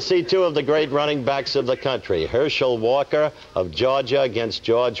 And you'll see two of the great running backs of the country, Herschel Walker of Georgia against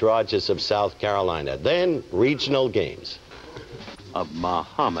George Rogers of South Carolina. Then regional games of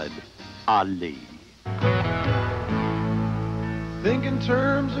Muhammad Ali. Think in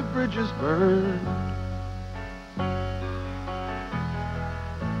terms of bridges burned.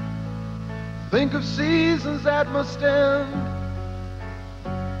 Think of seasons that must end.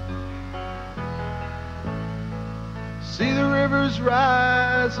 See the rivers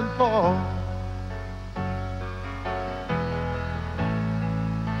rise and fall.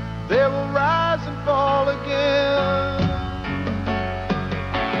 They will rise and fall again.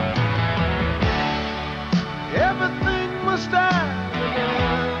 Everything must die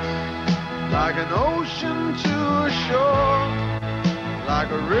again, like an ocean to a shore, like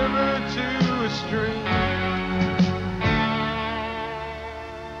a river to a stream,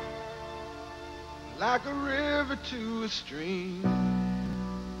 like a river to a stream.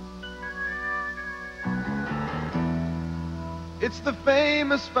 It's the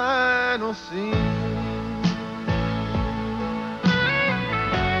famous final scene.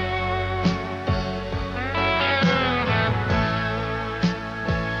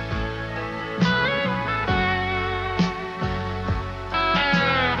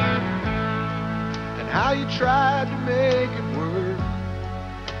 How you tried to make it work.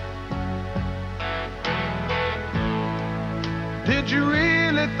 Did you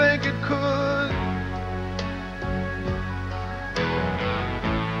really think it could?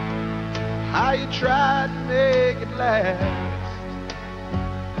 How you tried to make it last.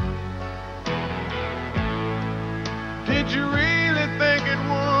 Did you really think it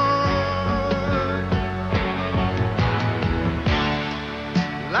would?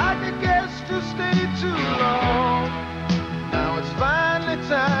 Like a guest who stayed too long. Now it's finally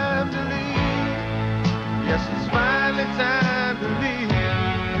time to leave. Yes, it's finally time to leave.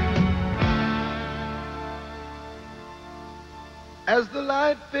 As the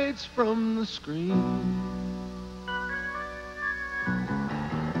light fades from the screen,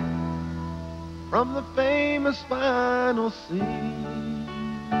 from the famous final scene.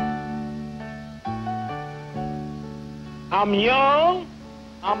 I'm young,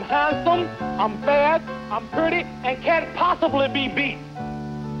 I'm handsome, I'm fast, I'm pretty, and can't possibly be beat.